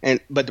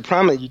 But the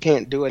problem is you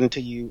can't do it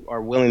until you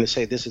are willing to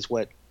say this is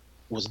what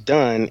was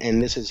done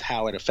and this is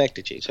how it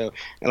affected you. So,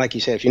 and like you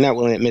said, if you're not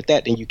willing to admit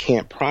that, then you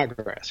can't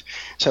progress.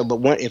 So,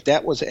 but if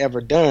that was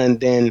ever done,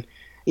 then,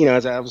 you know,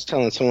 as I was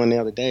telling someone the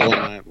other day,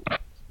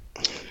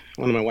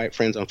 one of my white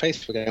friends on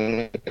Facebook I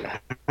went to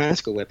high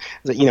school with,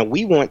 that, you know,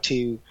 we want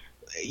to,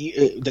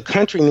 the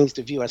country needs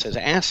to view us as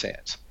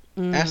assets.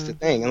 That's the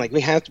thing. And like,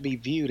 we have to be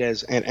viewed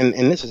as, and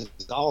this is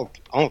all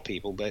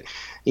people, but,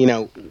 you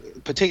know,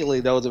 particularly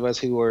those of us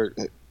who are,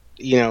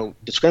 you know,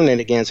 discriminated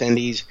against. And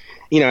these,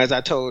 you know, as I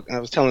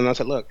was telling them, I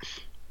said, look,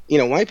 you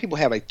know, white people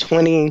have a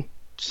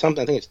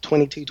 20-something, I think it's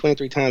 22,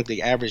 23 times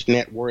the average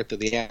net worth of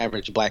the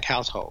average black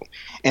household.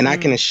 And I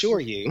can assure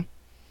you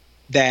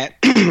that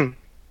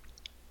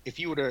if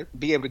you were to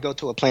be able to go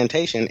to a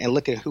plantation and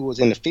look at who was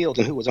in the fields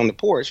and who was on the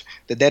porch,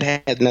 that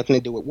had nothing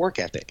to do with work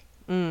ethic.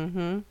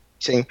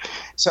 See?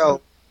 So,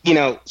 you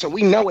know, so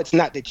we know it's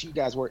not that you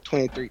guys work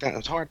 23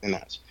 times harder than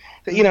us.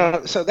 So, you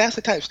know, so that's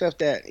the type of stuff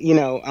that, you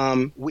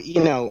know, we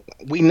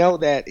know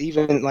that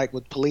even like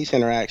with police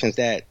interactions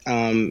that,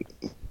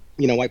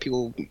 you know, white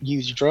people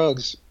use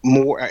drugs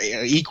more, an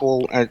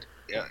equal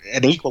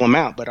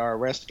amount, but are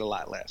arrested a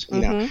lot less, you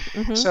know.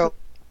 So,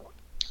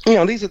 you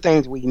know, these are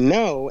things we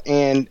know.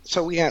 And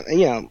so we have,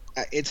 you know,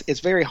 it's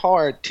very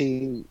hard to,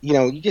 you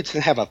know, you just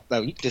have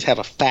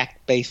a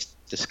fact-based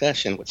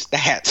discussion with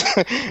stats.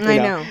 I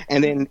know.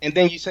 And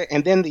then you say,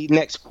 and then the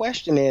next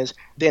question is,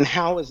 then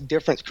how is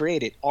difference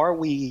created? Are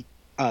we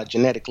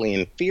genetically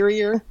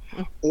inferior,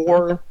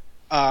 or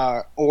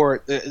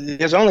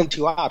there's only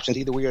two options: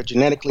 either we are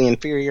genetically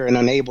inferior and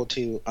unable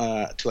to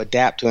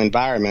adapt to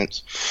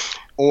environments,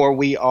 or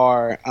we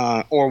are,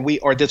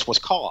 or this was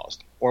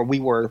caused, or we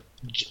were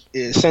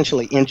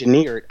essentially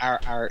engineered.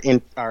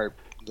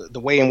 The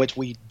way in which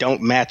we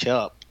don't match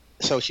up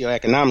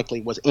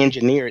socioeconomically was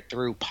engineered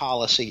through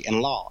policy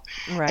and law.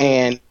 Right.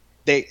 And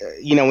they,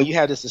 you know, when you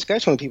have this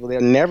discussion with people, they're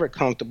never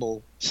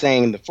comfortable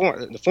saying the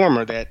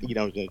former, that, you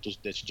know,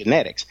 just that's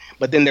genetics,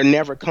 but then they're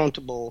never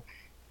comfortable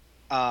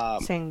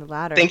saying the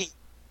latter.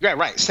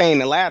 Saying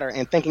the latter,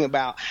 and thinking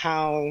about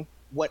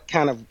what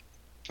kind of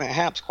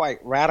perhaps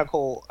quite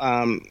radical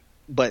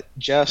but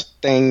just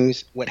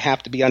things would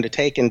have to be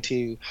undertaken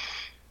to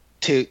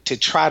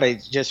try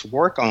to just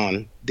work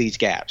on these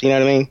gaps. You know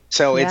what I mean?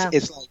 So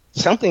it's like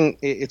something,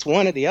 it's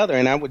one or the other,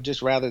 and I would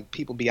just rather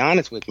people be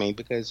honest with me,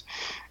 because,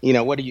 you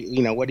know, what do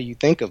you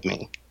think of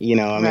me? You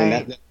know, I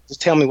mean,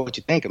 just tell me what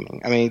you think of me.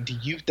 I mean, do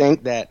you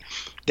think that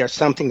there's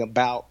something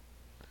about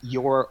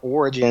your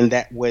origin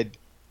that would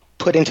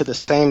put into the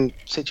same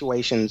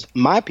situations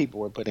my people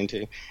were put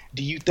into?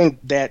 Do you think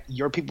that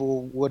your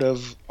people would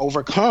have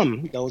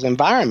overcome those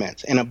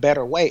environments in a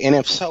better way? And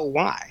if so,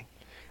 why?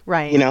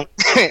 Right. You know,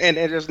 and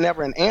there's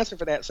never an answer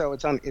for that. So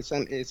it's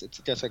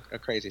just a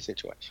crazy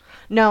situation.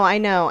 No, I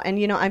know. And,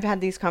 you know, I've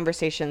had these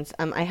conversations.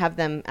 I have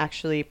them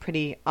actually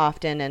pretty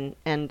often.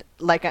 And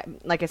like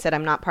I said,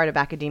 I'm not part of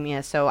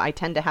academia, so I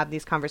tend to have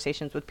these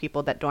conversations with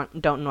people that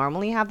don't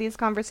normally have these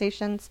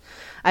conversations.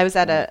 I was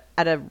at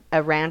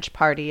a ranch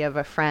party of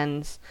a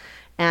friend's,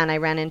 and I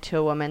ran into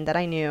a woman that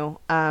I knew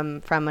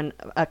from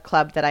a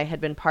club that I had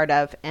been part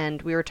of,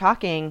 and we were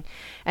talking,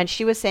 and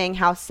she was saying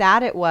how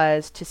sad it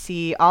was to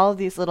see all of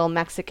these little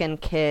Mexican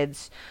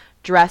kids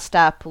dressed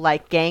up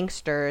like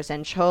gangsters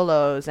and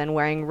cholos and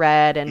wearing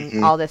red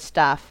and all this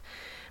stuff.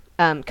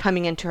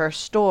 Coming into her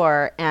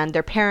store, and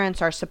their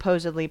parents are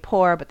supposedly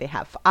poor, but they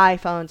have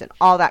iPhones and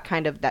all that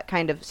kind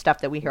of stuff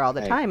that we hear all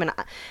the time.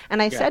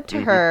 And I said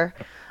to her,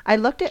 I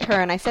looked at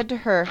her and I said to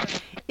her,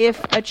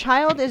 if a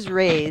child is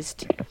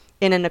raised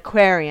in an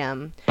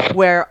aquarium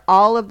where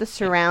all of the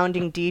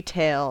surrounding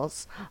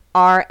details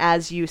are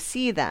as you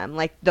see them,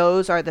 like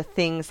those are the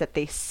things that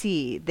they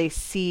see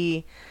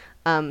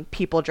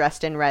people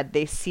dressed in red,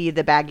 they see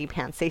the baggy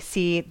pants, they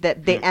see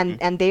that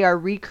and they are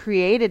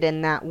recreated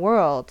in that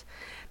world.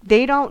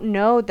 They don't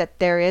know that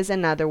there is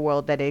another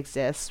world that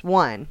exists,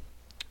 one.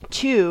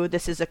 Two,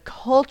 this is a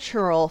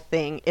cultural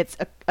thing. It's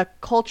a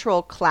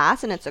cultural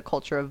class, and it's a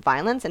culture of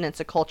violence, and it's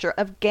a culture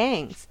of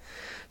gangs.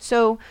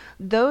 So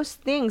those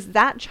things,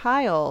 that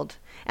child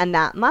and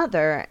that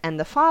mother and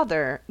the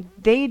father,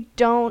 they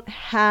don't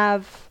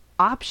have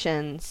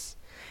options.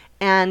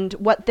 And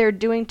what they're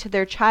doing to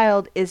their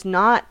child is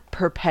not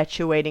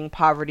perpetuating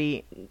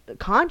poverty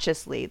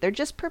consciously. They're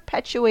just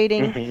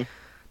perpetuating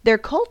their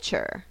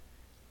culture.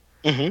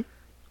 And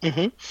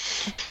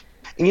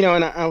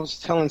I was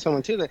telling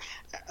someone too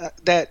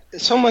that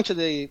so much of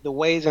the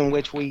ways in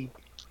which we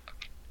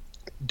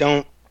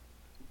don't,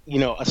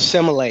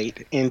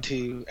 assimilate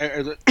into.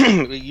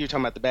 You're talking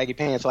about the baggy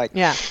pants, like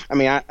yeah. I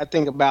mean, I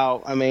think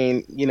about. I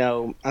mean,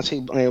 I see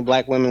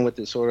black women with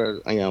the sort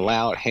of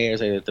loud hair,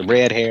 the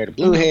red hair, the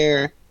blue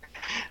hair,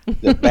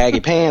 the baggy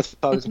pants,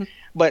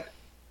 but.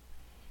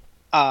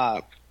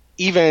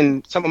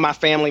 Even some of my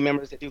family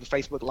members that do the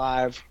Facebook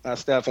Live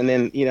stuff, and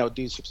then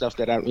do some stuff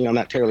that I'm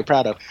not terribly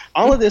proud of.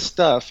 All of this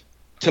stuff,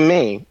 to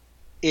me,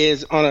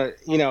 is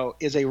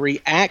is a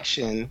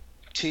reaction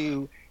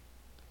to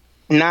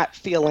not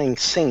feeling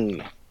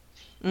seen,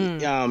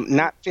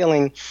 not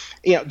feeling.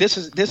 This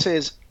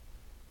is.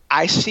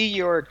 I see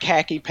your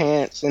khaki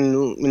pants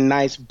and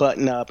nice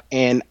button up,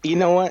 and you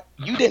know what?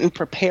 You didn't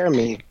prepare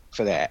me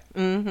for that.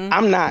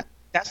 I'm not.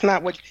 That's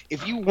not what.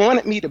 If you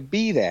wanted me to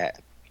be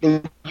that.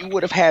 Then you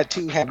would have had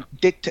to have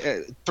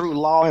through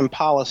law and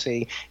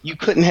policy. You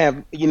couldn't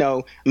have,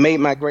 made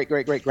my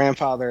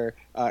great-great-great-grandfather.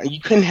 You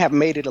couldn't have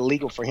made it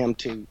illegal for him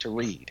to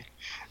read.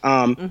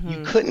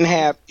 You couldn't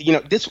have,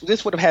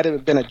 this would have had to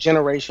have been a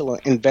generational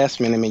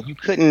investment. I mean, you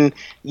couldn't,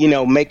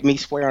 make me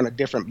swear on a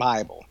different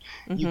Bible.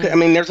 You could. I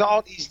mean, there's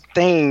all these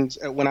things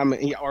when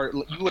or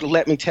you would have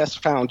let me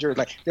testify on jury.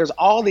 Like, there's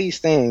all these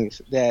things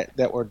that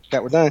were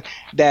done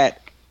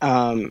that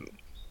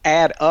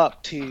add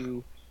up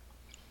to.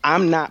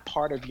 I'm not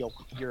part of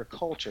your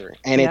culture,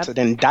 and it's an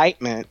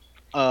indictment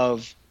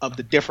of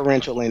the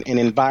differential in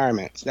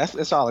environments.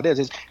 That's all it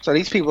is. So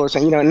these people are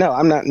saying, no,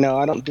 I'm not. No,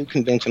 I don't do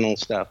conventional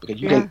stuff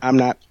because I'm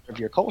not part of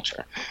your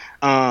culture.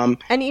 And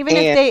even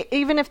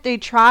if they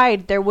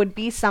tried, there would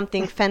be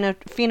something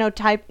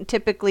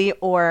phenotypically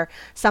or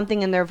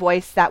something in their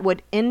voice that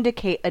would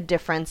indicate a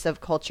difference of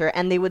culture,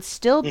 and they would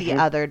still be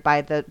othered by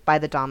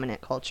the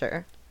dominant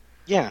culture.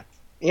 Yeah.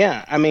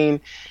 I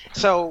mean,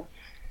 so.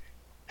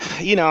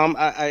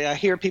 I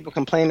hear people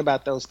complain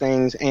about those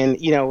things, and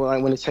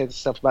when they say the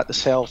stuff about the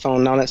cell phone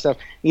and all that stuff,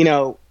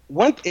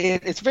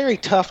 it's very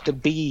tough to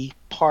be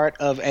part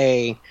of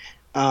a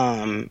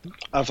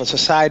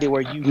society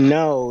where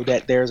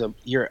that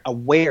you're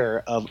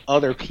aware of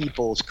other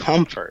people's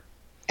comfort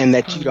and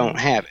that you don't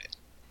have it.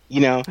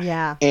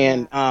 Yeah.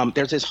 And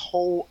there's this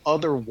whole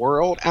other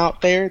world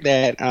out there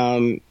that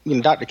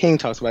Dr. King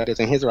talks about this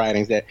in his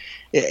writings, that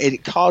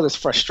it causes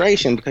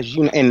frustration because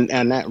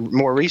and that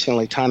more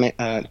recently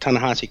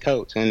Ta-Nehisi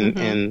Coates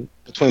and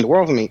Between the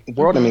World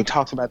and Me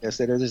talks about this,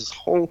 that there's this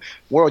whole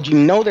world,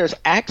 there's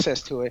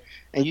access to it,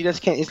 and you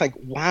just can't. It's like,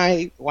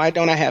 why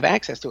don't I have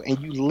access to it? And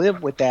you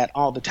live with that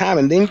all the time,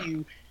 and then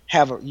you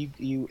have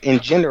you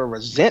engender a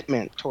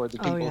resentment toward the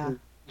people who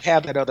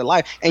have that other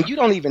life, and you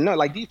don't even know.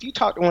 Like, if you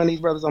talk to one of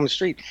these brothers on the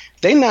street,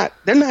 they're not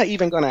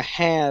even going to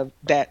have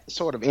that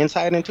sort of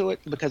insight into it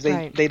because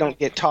they don't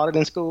get taught it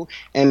in school,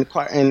 and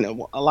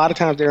a lot of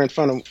times they're in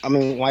front of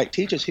white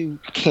teachers who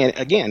can't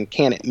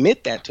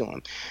admit that to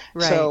them.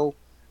 Right. So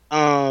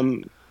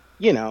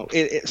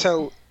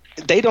so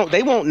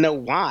they won't know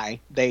why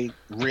they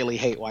really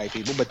hate white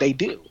people, but they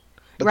do.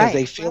 Because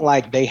they feel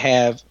like they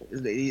have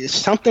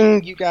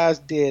something you guys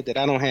did that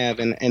I don't have,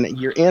 and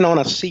you're in on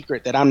a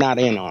secret that I'm not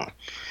in on,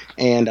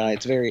 and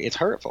it's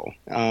hurtful,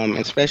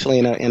 especially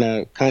in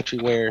a country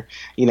where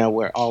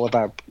where all of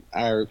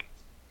our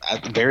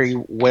very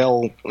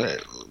well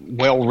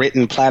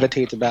written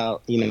platitudes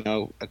about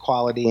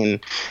equality and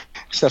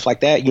stuff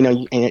like that,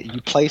 and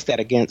you place that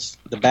against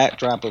the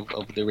backdrop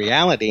of the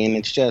reality, and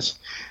it's just.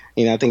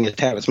 I think as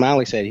Tavis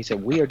Smiley said, he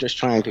said, we are just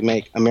trying to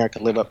make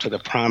America live up to the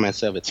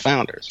promise of its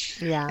founders.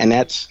 Yeah. And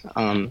that's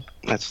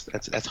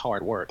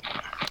hard work.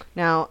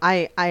 No,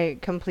 I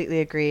completely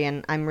agree,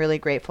 and I'm really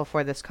grateful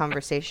for this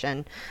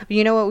conversation.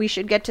 You know what? We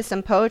should get to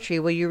some poetry.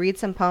 Will you read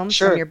some poems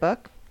from your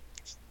book?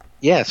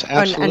 Yes,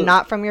 absolutely. And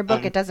not from your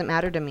book. It doesn't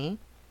matter to me.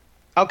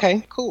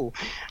 Okay, cool.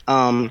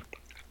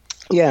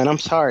 Yeah, and I'm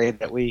sorry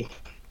that we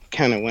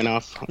kind of went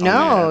off on that.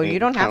 No, you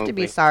don't have to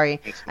be sorry.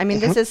 I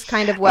mean, this is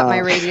kind of what my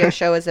radio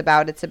show is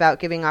about. It's about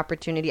giving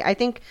opportunity. I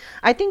think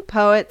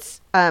poets,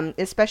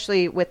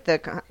 especially with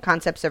the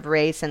concepts of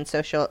race and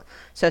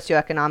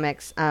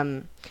socioeconomics,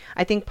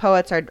 I think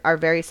poets are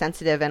very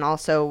sensitive, and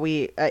also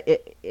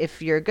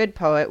if you're a good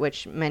poet,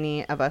 which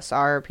many of us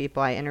are,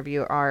 people I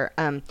interview are,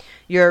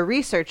 you're a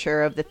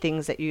researcher of the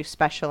things that you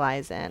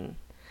specialize in.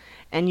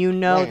 And you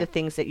know the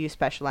things that you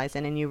specialize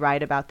in, and you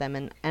write about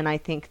them. And I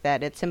think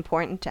that it's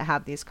important to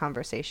have these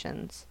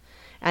conversations.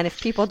 And if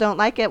people don't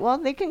like it, well,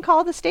 they can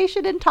call the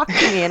station and talk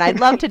to me, and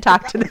I'd love to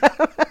talk to them.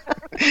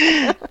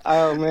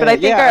 Oh, man. But I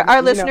think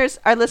our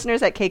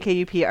listeners at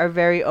KKUP are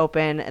very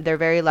open. They're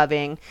very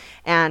loving,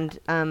 and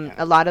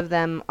a lot of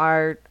them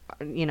are.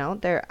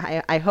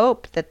 I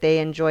hope that they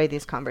enjoy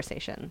these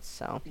conversations.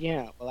 So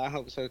yeah, well, I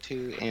hope so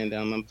too, and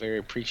I'm very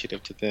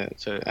appreciative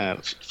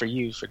for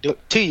you for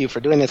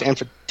doing this,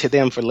 and to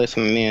them for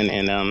listening in,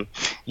 and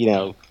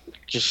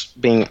just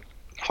being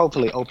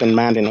hopefully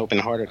open-minded and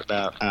open-hearted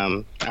about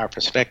our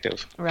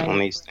perspective on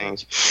these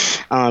things.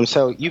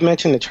 So you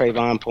mentioned the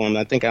Trayvon poem.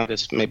 I think I'll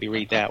just maybe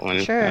read that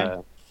one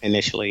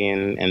initially,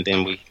 and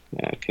then we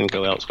can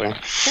go elsewhere.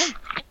 Sure.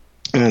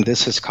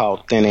 This is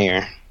called Thin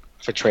Air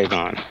for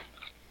Trayvon.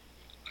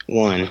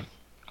 1.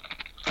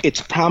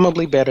 It's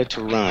probably better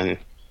to run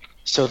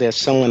so there's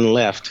someone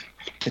left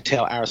to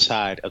tell our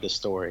side of the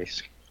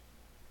stories.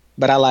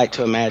 But I like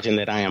to imagine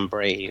that I am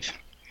brave,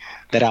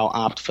 that I'll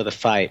opt for the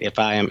fight if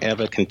I am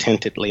ever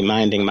contentedly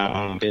minding my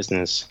own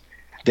business,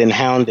 then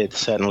hounded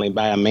suddenly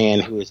by a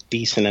man who is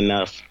decent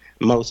enough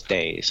most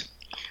days,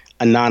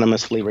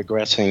 anonymously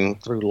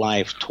regressing through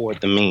life toward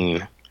the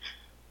mean,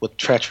 with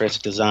treacherous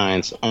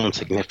designs on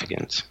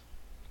significance.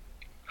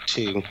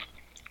 2.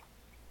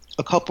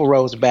 A couple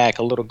rows back,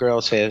 a little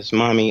girl says,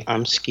 "Mommy,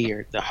 I'm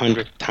scared," the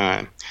 100th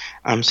time.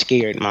 "I'm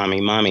scared,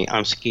 Mommy, Mommy,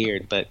 I'm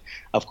scared." But,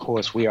 of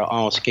course, we are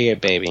all scared,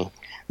 baby,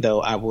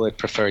 though I would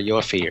prefer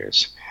your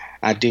fears.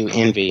 I do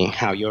envy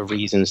how your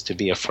reasons to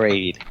be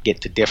afraid get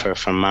to differ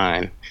from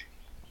mine.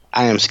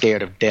 I am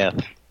scared of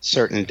death,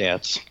 certain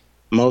deaths,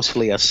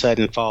 mostly a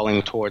sudden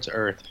falling towards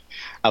earth,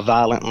 a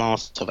violent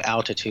loss of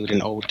altitude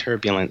and old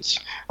turbulence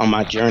on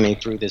my journey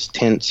through this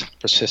tense,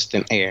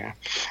 persistent air,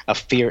 a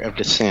fear of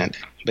descent,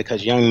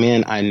 because young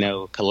men I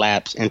know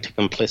collapse into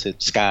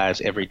complicit skies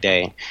every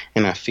day,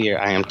 and I fear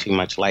I am too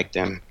much like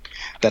them,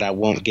 that I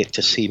won't get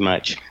to see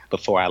much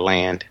before I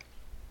land.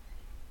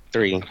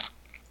 3.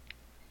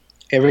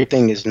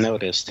 Everything is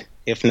noticed,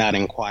 if not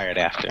inquired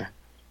after.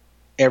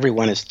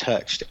 Everyone is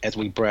touched as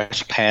we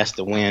brush past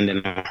the wind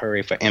in a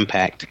hurry for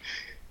impact.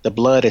 The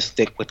blood is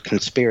thick with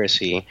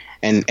conspiracy,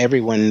 and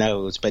everyone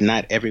knows, but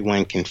not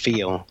everyone can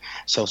feel.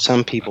 So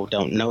some people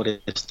don't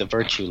notice the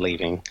virtue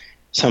leaving.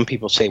 Some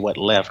people say what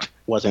left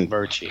wasn't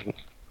virtue.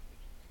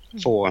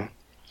 4.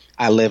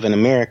 I live in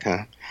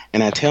America,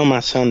 and I tell my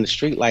son the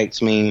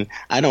streetlights mean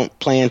I don't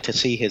plan to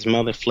see his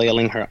mother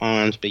flailing her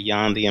arms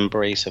beyond the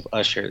embrace of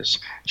ushers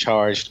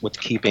charged with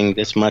keeping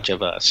this much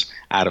of us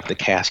out of the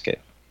casket.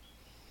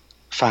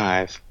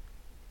 5.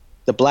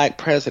 The black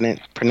president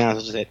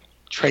pronounces it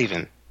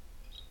Traven.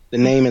 The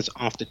name is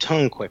off the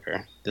tongue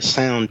quicker, the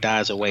sound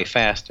dies away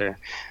faster,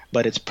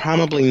 but it's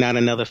probably not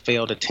another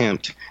failed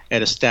attempt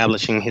at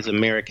establishing his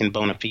American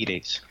bona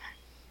fides.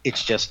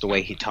 It's just the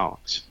way he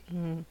talks.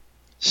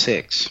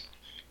 6.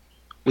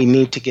 We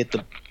need to get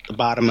the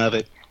bottom of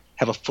it,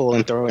 have a full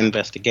and thorough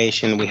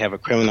investigation. We have a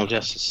criminal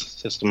justice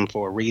system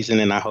for a reason,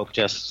 and I hope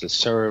justice is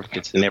served.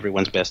 It's in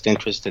everyone's best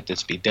interest that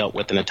this be dealt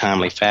with in a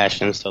timely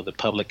fashion so the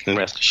public can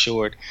rest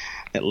assured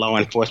that law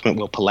enforcement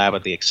will palaver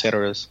the et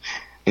ceteras,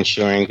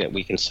 ensuring that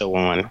we can so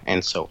on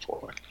and so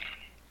forth.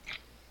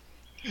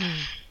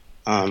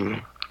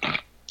 I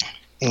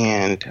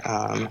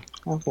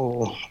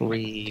will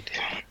read.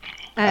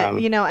 I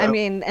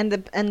mean, and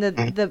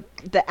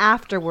the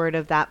afterword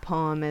of that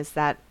poem is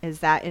that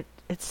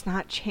it's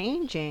not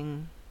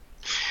changing.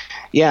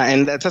 Yeah,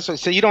 and that's what,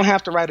 so you don't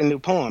have to write a new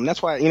poem.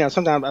 That's why,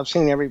 sometimes I've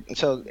seen every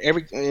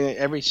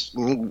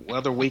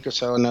other week or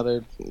so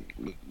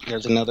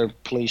there's another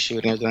police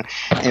shooting,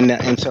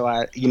 and so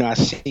I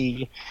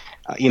see.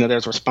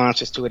 There's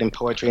responses to it in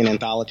poetry and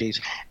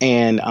anthologies,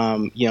 and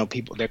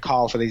people they're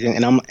called for these,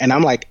 and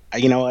I'm like,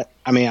 you know what?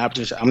 I mean, I'm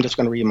just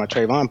going to read my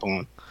Trayvon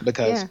poem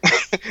because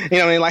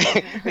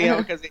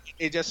because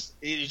it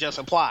just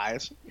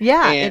applies.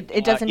 Yeah, and,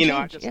 it doesn't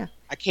change.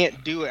 I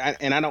can't do it,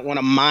 and I don't want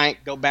to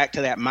go back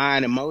to that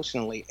mind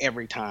emotionally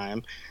every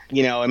time.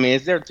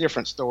 There are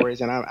different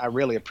stories, and I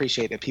really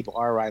appreciate that people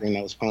are writing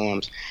those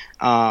poems.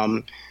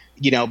 But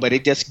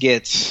it just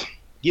gets.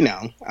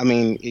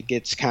 It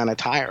gets kind of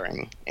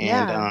tiring,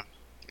 and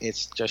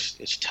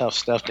it's tough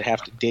stuff to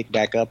have to dig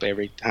back up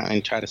every time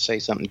and try to say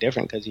something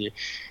different because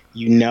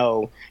you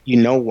know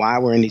why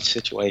we're in these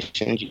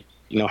situations,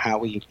 you know how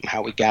we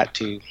got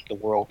to the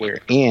world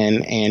we're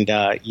in, and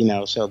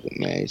so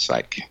it's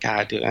like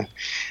God.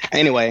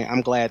 Anyway,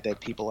 I'm glad that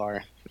people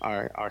are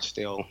are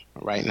still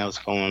writing those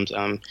poems.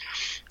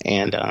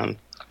 And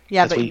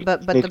Yeah, as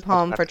but the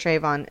poem for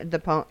Trayvon, the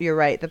poem, you're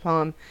right. The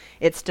poem,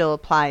 it still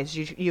applies.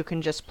 You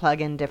can just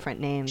plug in different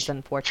names,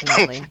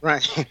 unfortunately.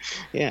 Right.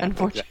 Yeah.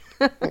 Unfortunately.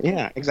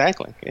 Yeah.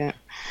 Exactly. Yeah.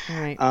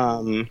 All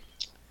right.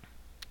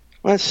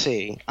 Let's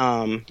see.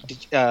 I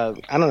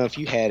don't know if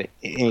you had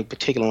any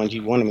particular ones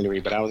you wanted me to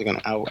read, but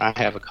I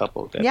have a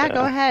couple. That, yeah.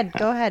 Go ahead.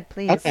 Go ahead,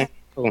 please. Okay.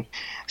 Cool.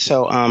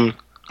 So I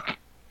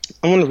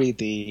want to read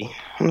the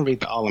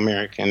All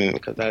American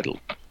because I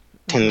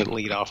tend to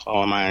lead off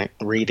all of my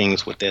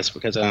readings with this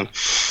because I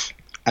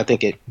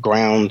think it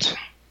grounds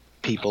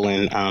people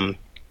in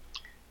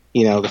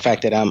the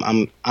fact that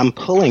I'm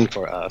pulling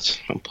for us.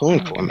 I'm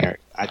pulling for America.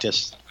 I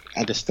just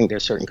think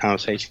there's certain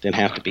conversations that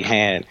have to be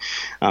had.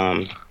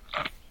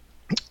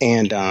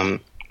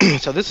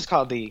 So this is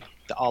called the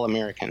All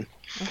American,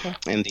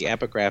 and the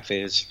epigraph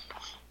is: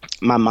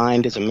 my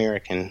mind is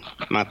American.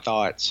 My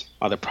thoughts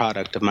are the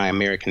product of my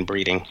American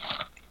breeding.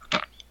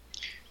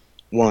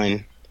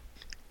 1.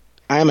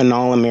 I am an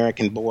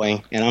all-American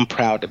boy, and I'm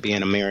proud to be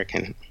an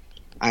American.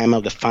 I am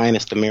of the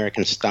finest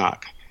American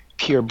stock,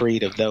 pure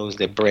breed of those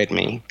that bred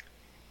me.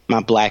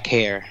 My black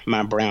hair,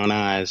 my brown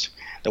eyes,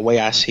 the way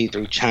I see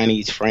through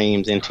Chinese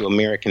frames into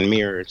American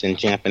mirrors and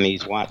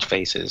Japanese watch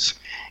faces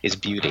is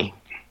beauty.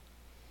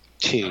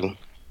 2.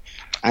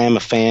 I am a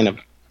fan of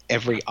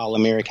every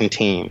all-American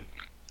team.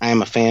 I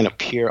am a fan of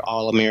pure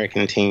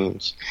all-American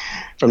teams.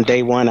 From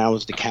day one, I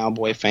was the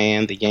Cowboy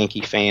fan, the Yankee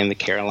fan, the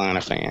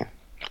Carolina fan.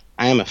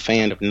 I am a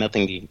fan of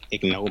nothing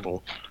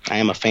ignoble. I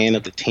am a fan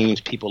of the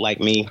teams people like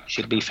me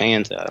should be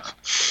fans of.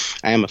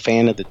 I am a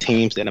fan of the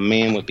teams that a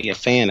man would be a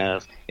fan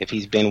of if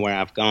he's been where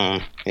I've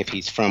gone, if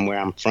he's from where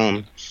I'm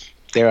from.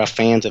 There are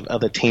fans of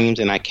other teams,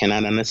 and I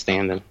cannot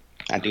understand them.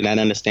 I do not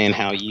understand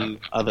how you,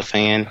 other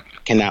fan,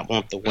 cannot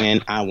want the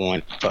win I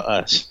want for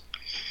us.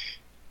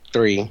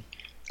 3.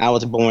 I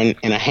was born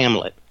in a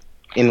hamlet.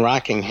 In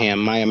Rockingham,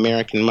 my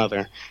American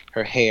mother,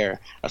 her hair,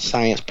 a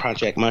science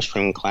project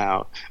mushroom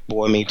cloud,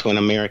 bore me to an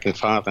American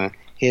father,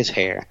 his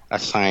hair, a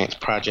science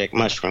project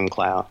mushroom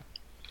cloud.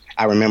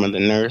 I remember the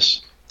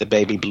nurse, the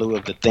baby blue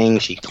of the thing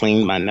she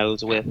cleaned my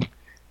nose with,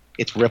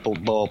 its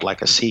rippled bulb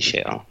like a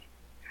seashell.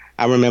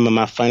 I remember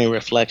my funny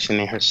reflection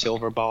in her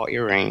silver ball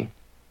earring.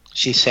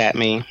 She sat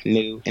me,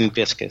 new and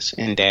viscous,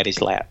 in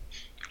Daddy's lap.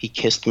 He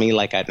kissed me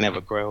like I'd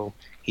never grow.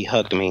 He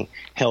hugged me,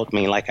 held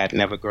me like I'd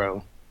never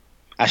grow.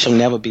 I shall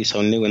never be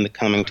so new in the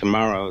coming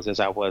tomorrows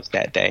as I was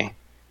that day.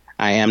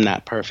 I am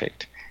not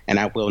perfect, and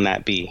I will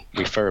not be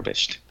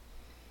refurbished.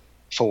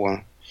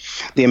 4.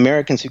 The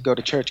Americans who go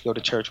to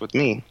church with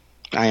me.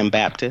 I am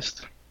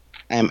Baptist.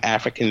 I am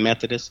African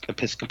Methodist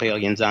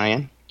Episcopalian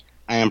Zion.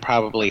 I am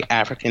probably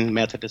African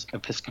Methodist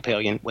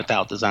Episcopalian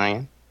without the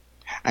Zion.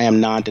 I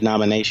am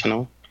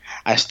non-denominational.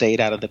 I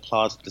stayed out of the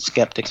closet the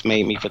skeptics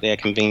made me for their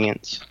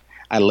convenience.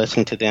 I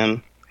listened to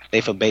them.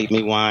 They forbade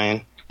me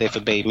wine. They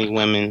forbade me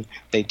women.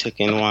 They took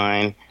in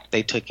wine.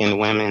 They took in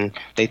women.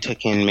 They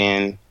took in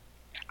men.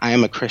 I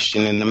am a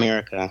Christian in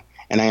America,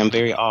 and I am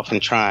very often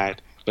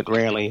tried, but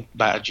rarely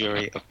by a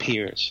jury of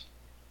peers.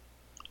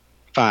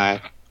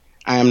 5.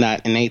 I am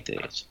not an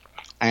atheist.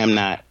 I am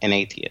not an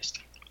atheist.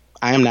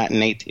 I am not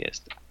an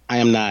atheist. I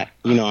am not,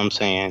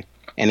 an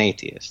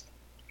atheist.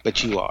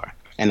 But you are,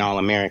 an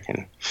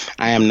All-American.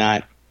 I am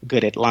not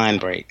good at line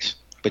breaks,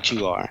 but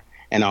you are,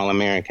 an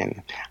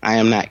All-American. I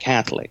am not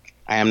Catholic.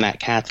 I am not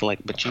Catholic,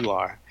 but you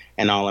are,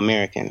 an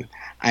All-American.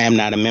 I am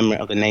not a member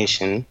of the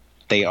nation.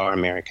 They are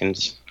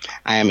Americans.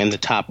 I am in the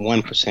top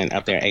 1%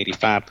 of their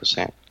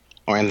 85%,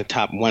 or in the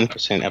top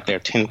 1% of their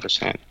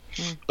 10%.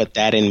 But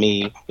that in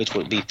me, which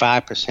would be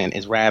 5%,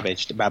 is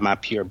ravaged by my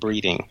pure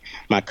breeding,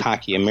 my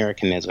cocky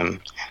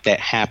Americanism, that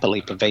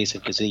happily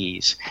pervasive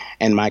disease.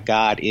 And my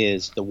God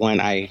is the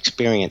one I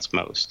experience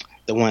most,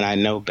 the one I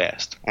know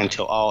best,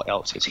 until all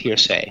else is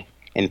hearsay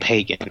and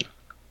pagan.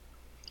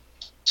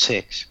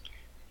 6.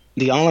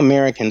 The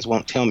All-Americans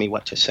won't tell me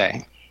what to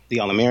say.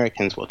 The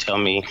All-Americans will tell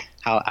me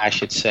how I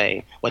should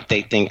say what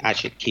they think I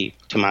should keep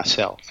to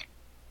myself.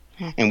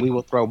 And we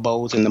will throw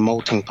bowls in the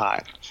molting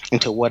pot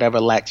until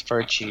whatever lacks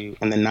virtue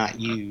and the not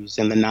yous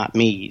and the not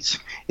me's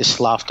is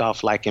sloughed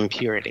off like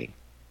impurity,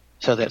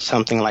 so that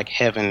something like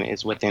heaven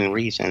is within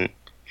reason,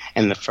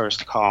 and the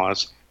first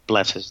cause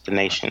blesses the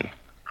nation.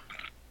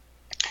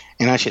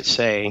 And I should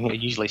say, I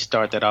usually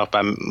start that off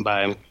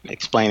by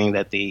explaining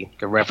that the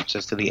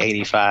references to the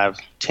 85,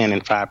 10,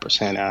 and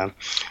 5%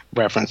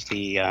 reference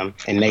the a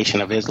Nation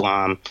of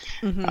Islam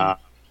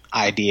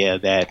idea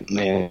that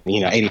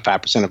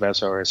 85% of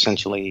us are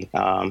essentially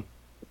our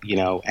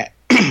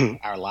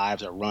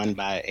lives are run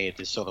by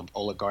this sort of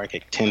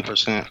oligarchic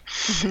 10%,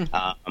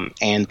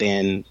 and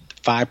then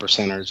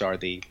 5%ers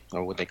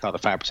or what they call the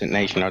 5%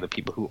 nation, are the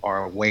people who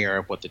are aware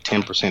of what the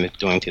 10% is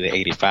doing to the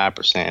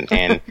 85%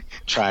 and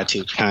try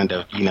to kind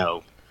of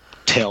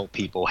tell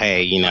people,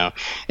 hey,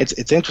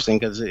 it's interesting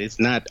because it's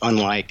not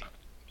unlike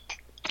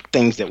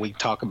things that we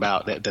talk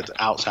about that's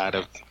outside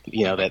of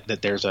that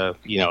there's a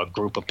a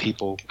group of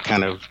people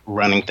kind of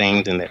running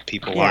things and that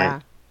people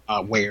aren't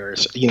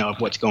wares,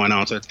 of what's going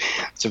on. So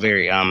it's a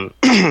very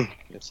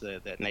it's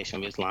the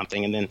Nation of Islam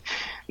thing. And then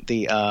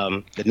the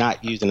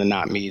not using the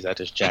not me's, I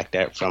just jacked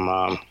that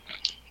from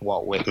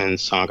Walt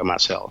Whitman's Song of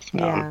Myself.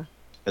 Yeah.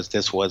 Because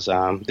this was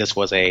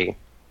a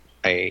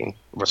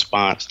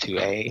response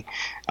to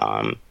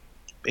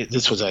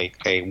this was a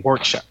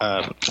workshop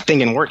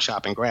thinking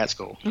workshop in grad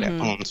school. That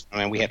poems. I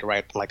mean, we had to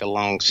write like a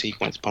long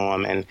sequence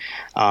poem, and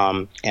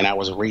I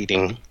was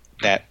reading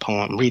that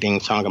poem, reading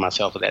Song of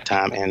Myself at that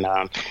time, and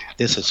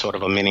this is sort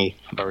of a mini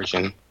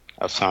version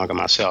of Song of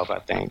Myself, I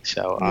think.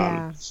 So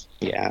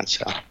yeah.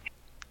 So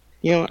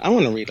I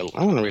want to read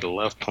a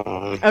love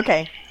poem.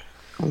 Okay.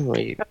 I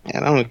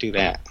want to do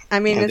that. I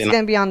mean, and it's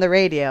going to be on the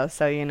radio,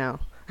 so you know.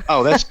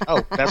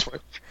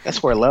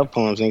 That's where love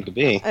poems need to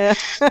be.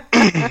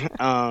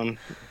 Not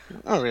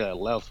really a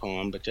love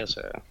poem, but just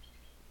an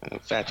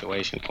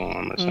infatuation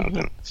poem or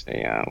something.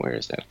 See, where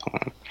is that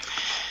poem?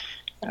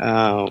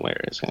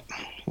 Where is it?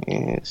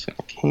 Yes, I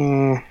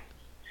can.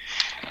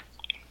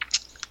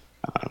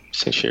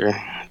 Since you're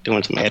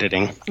doing some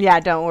editing. Yeah,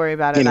 don't worry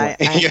about it.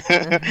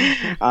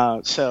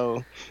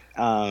 So,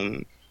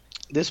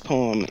 this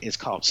poem is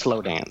called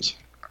Slow Dance,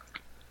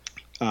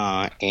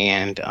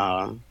 and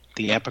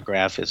the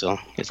epigraph is a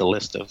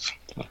list of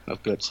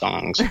good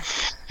songs.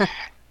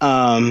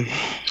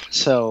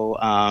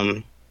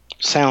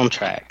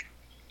 Soundtrack: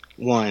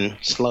 1,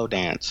 Slow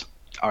Dance,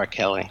 R.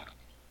 Kelly.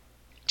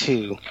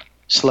 2,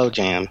 Slow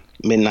Jam,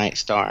 Midnight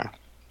Star.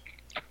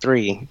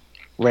 3,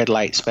 Red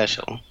Light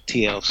Special,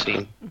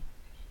 TLC.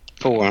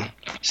 4,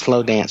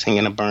 Slow Dancing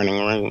in a Burning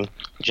Room,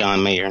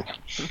 John Mayer.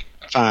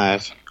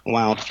 5,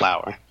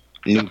 Wildflower,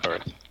 New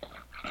Birth.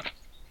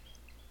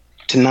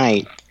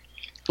 Tonight,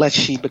 let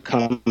she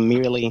become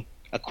merely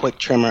a quick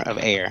tremor of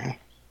air,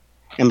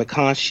 and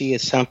because she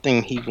is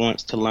something he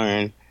wants to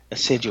learn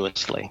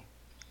assiduously.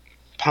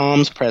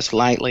 Palms pressed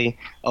lightly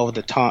over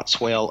the taut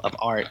swell of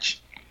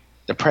arch,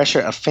 the pressure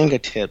of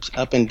fingertips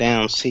up and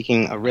down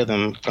seeking a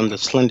rhythm from the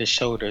slender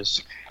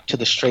shoulders to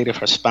the straight of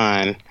her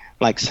spine,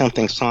 like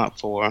something sought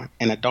for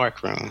in a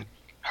dark room,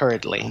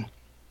 hurriedly,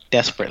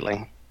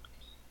 desperately.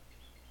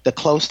 The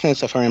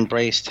closeness of her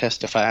embrace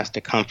testifies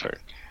to comfort,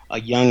 a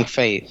young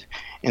faith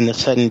in the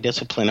sudden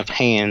discipline of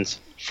hands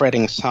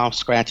fretting soft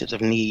scratches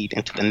of need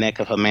into the neck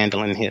of her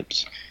mandolin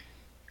hips.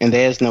 And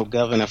there is no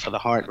governor for the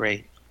heart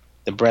rate.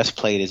 The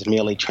breastplate is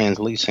merely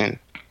translucent.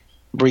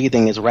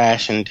 Breathing is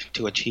rationed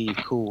to achieve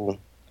cool,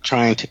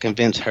 trying to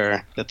convince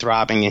her the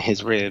throbbing in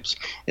his ribs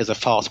is a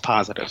false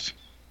positive.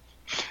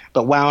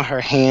 But while her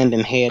hand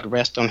and head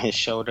rest on his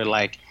shoulder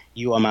like,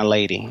 "You are my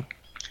lady,"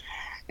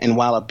 and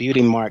while a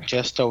beauty mark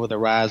just over the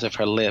rise of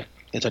her lip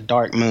is a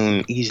dark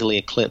moon easily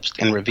eclipsed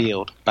and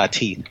revealed by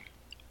teeth,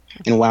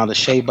 and while the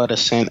shea butter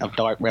scent of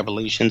dark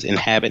revolutions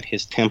inhabit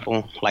his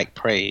temple like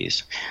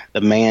praise,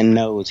 the man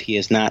knows he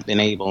has not been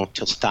able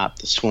to stop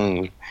the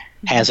swoon,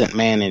 hasn't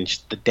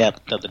managed the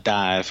depth of the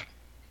dive,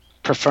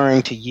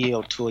 preferring to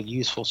yield to a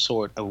useful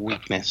sort of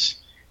weakness,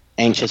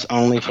 anxious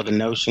only for the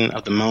notion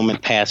of the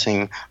moment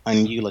passing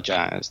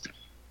uneulogized,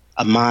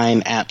 a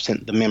mind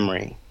absent the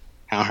memory,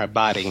 how her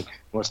body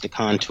was the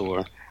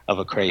contour of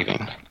a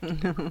craving.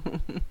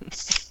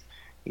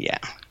 Yeah.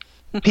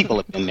 People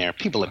have been there.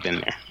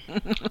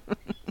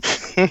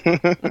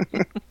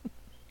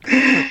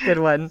 Good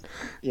one.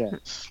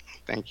 Yes.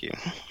 Thank you.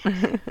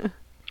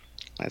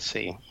 Let's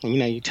see.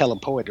 You tell a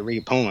poet to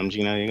read poems,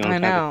 you're going to I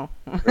know.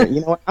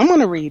 You know what? I'm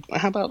going to read.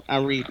 How about I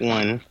read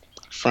one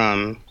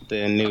from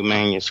the new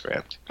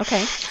manuscript? Okay.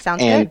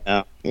 Sounds good.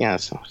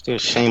 And, so do a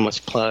shameless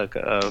plug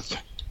of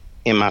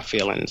In My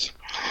Feelings.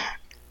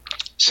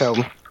 So,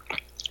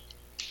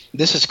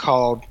 this is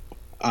called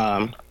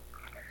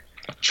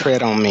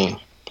Tread on Me.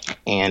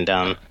 And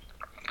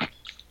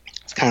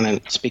it's kind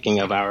of speaking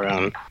of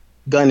our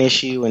gun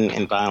issue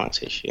and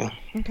violence issue.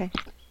 Okay.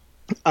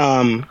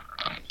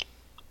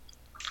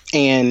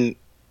 In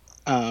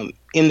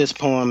this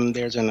poem,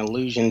 there's an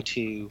allusion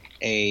to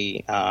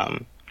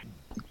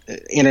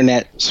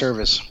internet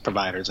service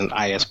providers, an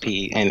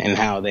ISP, and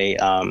how they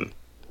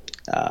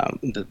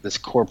this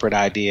corporate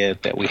idea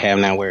that we have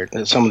now, where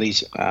some of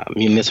these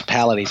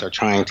municipalities are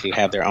trying to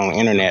have their own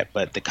internet,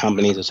 but the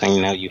companies are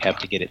saying, no, you have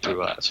to get it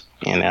through us.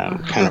 And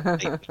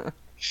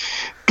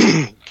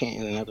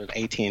another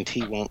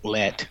AT&T won't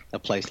let a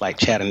place like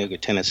Chattanooga,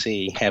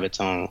 Tennessee, have its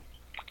own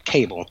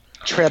cable.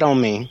 Tread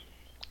on me.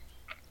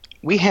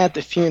 We had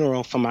the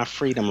funeral for my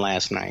freedom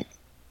last night.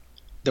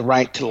 The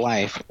right to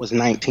life was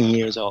 19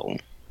 years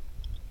old.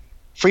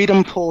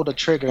 Freedom pulled a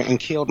trigger and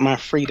killed my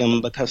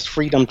freedom because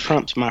freedom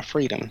trumps my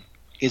freedom,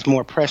 is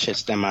more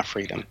precious than my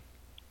freedom.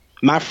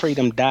 My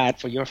freedom died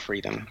for your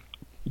freedom.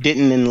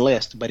 Didn't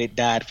enlist, but it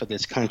died for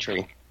this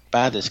country,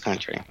 by this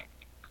country.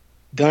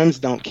 Guns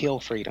don't kill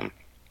freedom.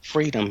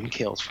 Freedom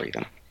kills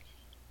freedom.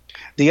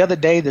 The other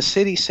day, the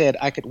city said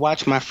I could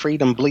watch my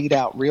freedom bleed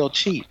out real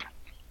cheap.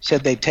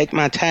 Said they'd take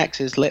my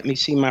taxes, let me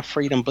see my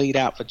freedom bleed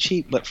out for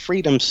cheap, but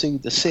freedom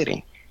sued the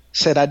city.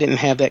 Said I didn't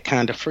have that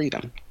kind of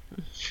freedom.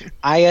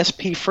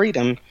 ISP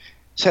Freedom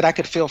said I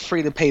could feel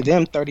free to pay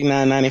them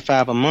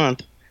 $39.95 a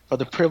month for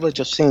the privilege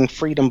of seeing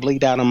freedom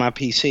bleed out on my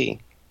PC,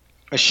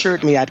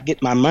 assured me I'd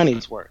get my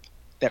money's worth,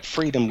 that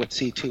freedom would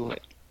see to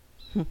it.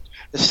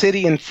 The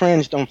city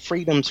infringed on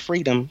freedom's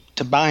freedom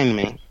to bind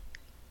me.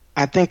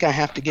 I think I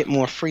have to get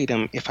more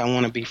freedom if I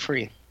want to be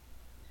free.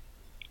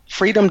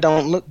 Freedom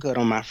don't look good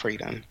on my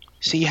freedom.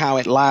 See how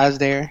it lies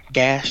there,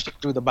 gashed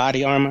through the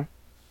body armor?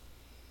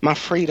 My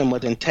freedom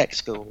was in tech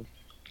school,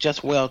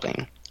 just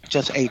welding,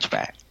 just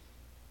HVAC.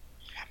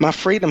 My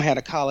freedom had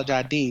a college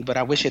ID, but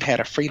I wish it had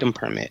a freedom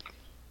permit.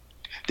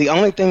 The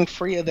only thing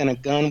freer than a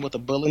gun with a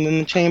bullet in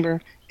the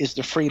chamber is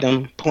the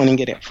freedom pointing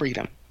it at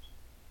freedom.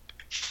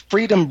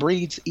 Freedom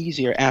breathes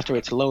easier after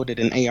it's loaded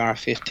in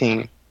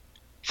AR-15.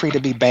 Free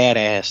to be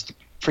badass,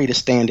 free to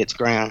stand its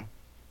ground.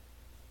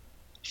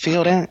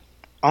 Feel that?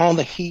 All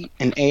the heat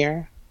and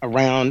air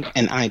around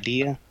an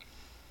idea.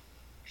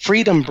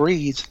 Freedom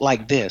breathes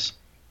like this.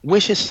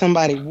 Wishes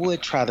somebody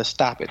would try to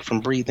stop it from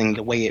breathing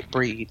the way it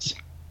breathes.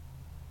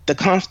 The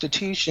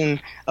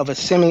constitution of a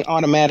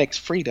semi-automatic's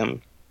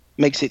freedom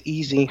makes it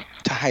easy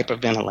to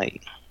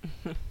hyperventilate.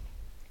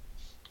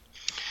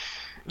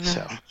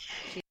 So.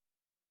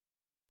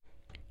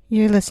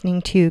 You're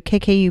listening to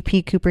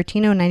KKUP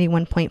Cupertino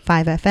 91.5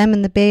 FM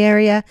in the Bay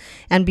Area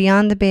and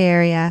beyond the Bay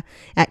Area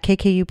at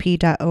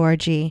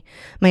kkup.org.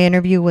 My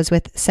interview was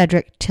with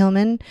Cedric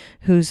Tillman,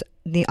 who's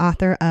the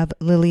author of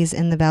Lilies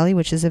in the Valley,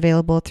 which is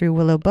available through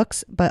Willow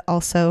Books, but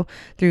also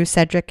through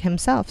Cedric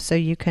himself. So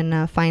you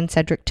can find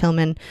Cedric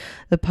Tillman,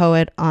 the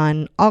poet,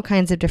 on all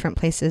kinds of different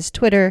places,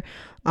 Twitter,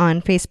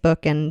 on Facebook,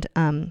 and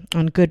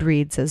on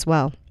Goodreads as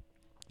well.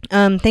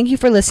 Thank you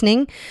for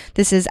listening.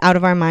 This is Out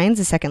of Our Minds,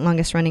 the second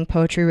longest running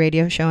poetry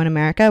radio show in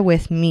America,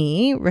 with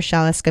me,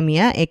 Rochelle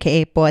Escamilla,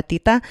 aka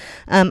Poetita.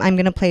 I'm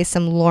going to play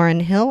some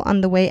Lauryn Hill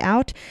on the way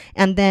out,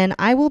 and then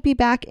I will be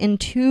back in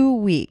 2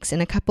 weeks, in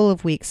a couple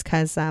of weeks,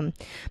 because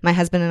my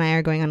husband and I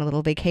are going on a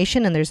little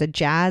vacation, and there's a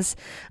jazz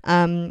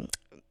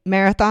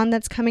marathon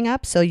that's coming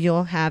up. So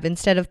you'll have,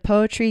 instead of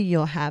poetry,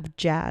 you'll have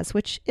jazz,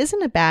 which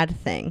isn't a bad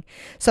thing.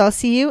 So I'll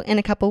see you in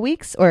a couple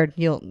weeks, or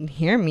you'll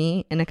hear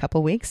me in a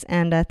couple weeks.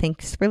 And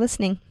thanks for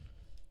listening.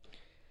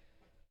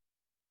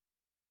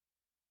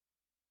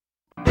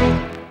 We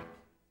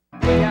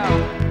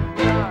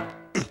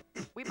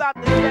about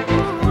to step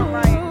into the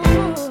right.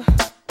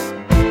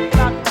 We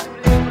about to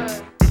do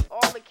this for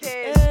all the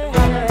kids, the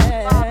mothers, the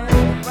fathers,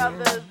 the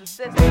brothers, the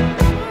sisters.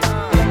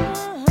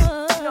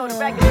 You know the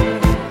record.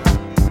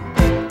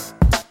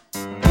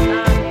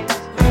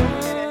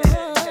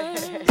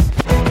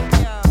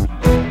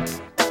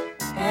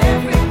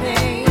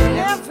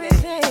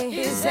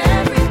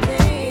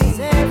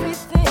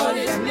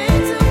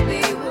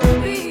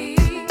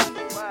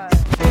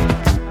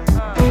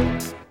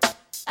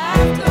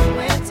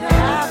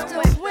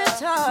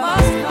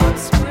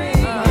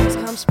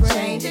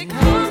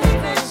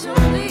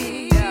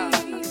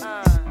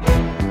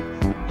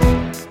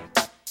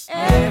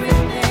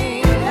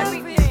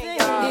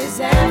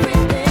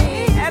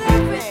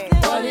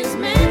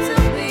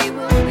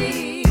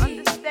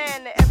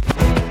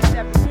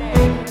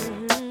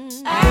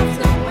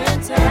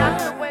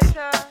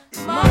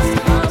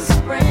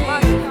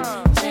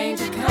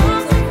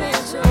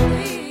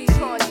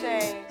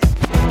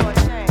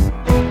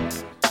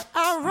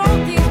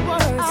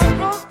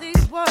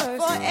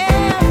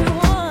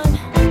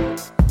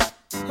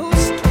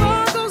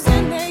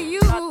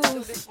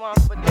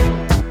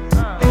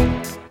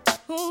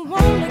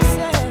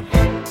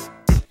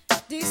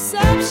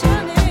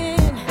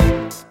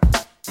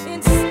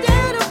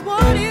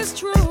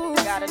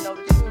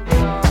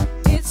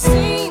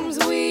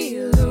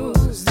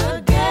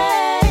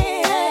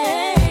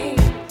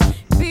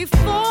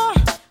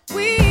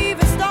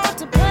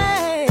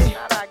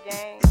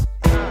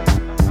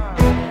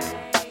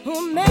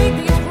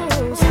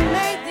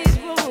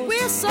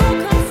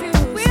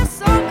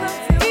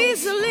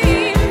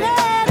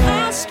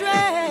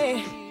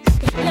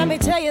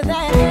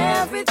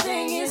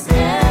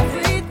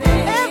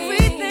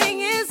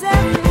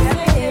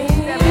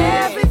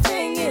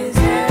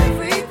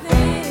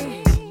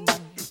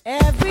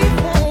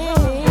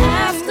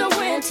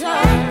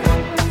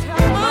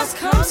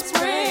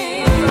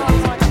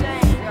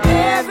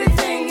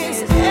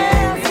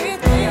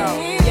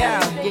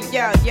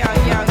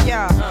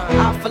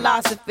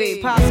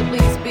 Possibly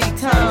speak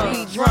tongues,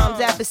 beat drums,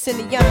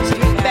 Abyssinian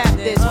Street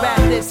Baptist, rap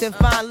this and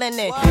fine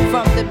linen.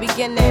 From the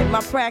beginning,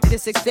 my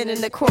practice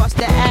extending across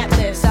the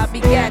atlas. I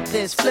begat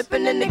this,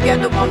 flipping in the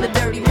ghetto on the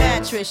dirty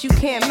mattress. You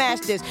can't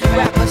match this,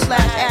 rapper /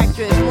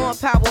 actress, more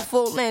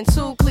powerful than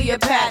two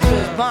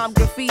Cleopatras. Bomb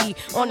graffiti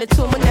on the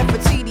tomb of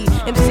Nefertiti.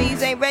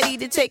 MCs ain't ready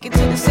to take it to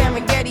the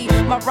Serengeti.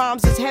 My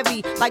rhymes is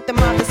heavy like the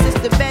mother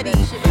sister Betty.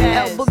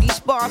 L Boogie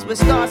spars with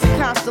stars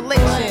and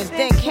constellations.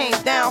 Then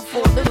came down for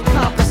a little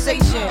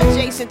conversation.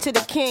 Adjacent to the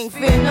king,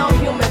 fear no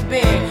human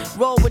being.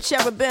 Roll with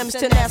cherubims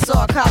to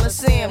Nassau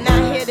Coliseum.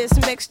 Now hear this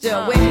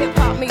mixture where hip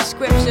hop meets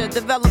scripture.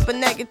 Develop a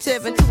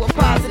negative into a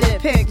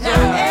positive picture.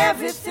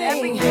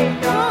 Everything is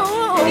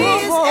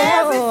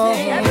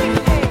everything.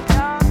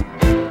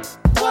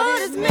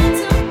 What is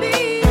meant to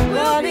be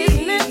will be. What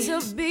is meant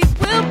to be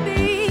will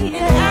be.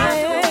 And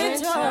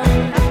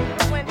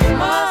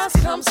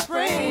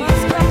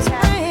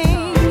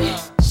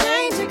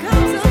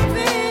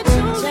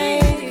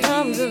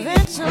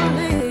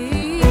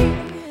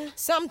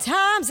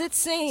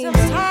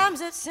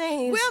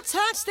seems we'll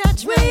touch that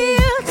dream.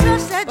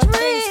 But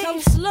things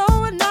come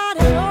slow and not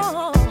at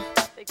all.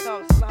 They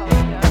come slow,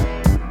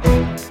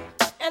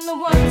 and the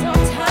ones on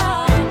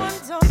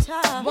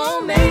top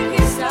won't make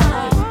it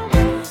stop.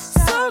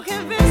 So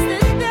convinced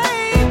that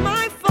they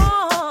might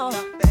fall.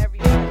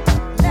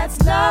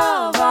 Let's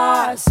love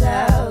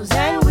ourselves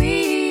and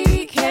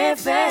we can't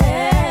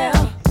fail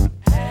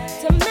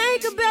to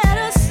make a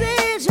better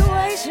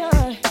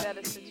situation.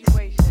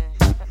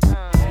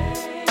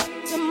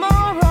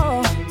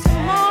 Tomorrow,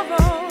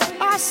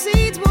 our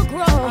seeds will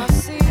grow.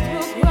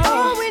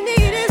 All we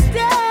need is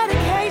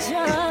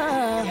dedication.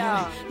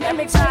 Let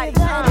me tell you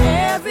that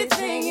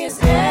everything is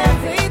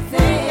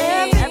everything.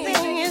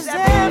 Everything is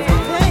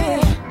everything.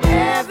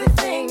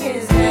 Everything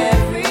is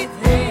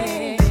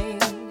everything.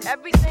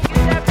 Everything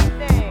is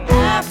everything.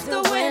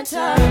 After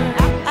winter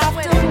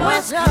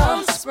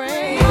comes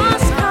spring.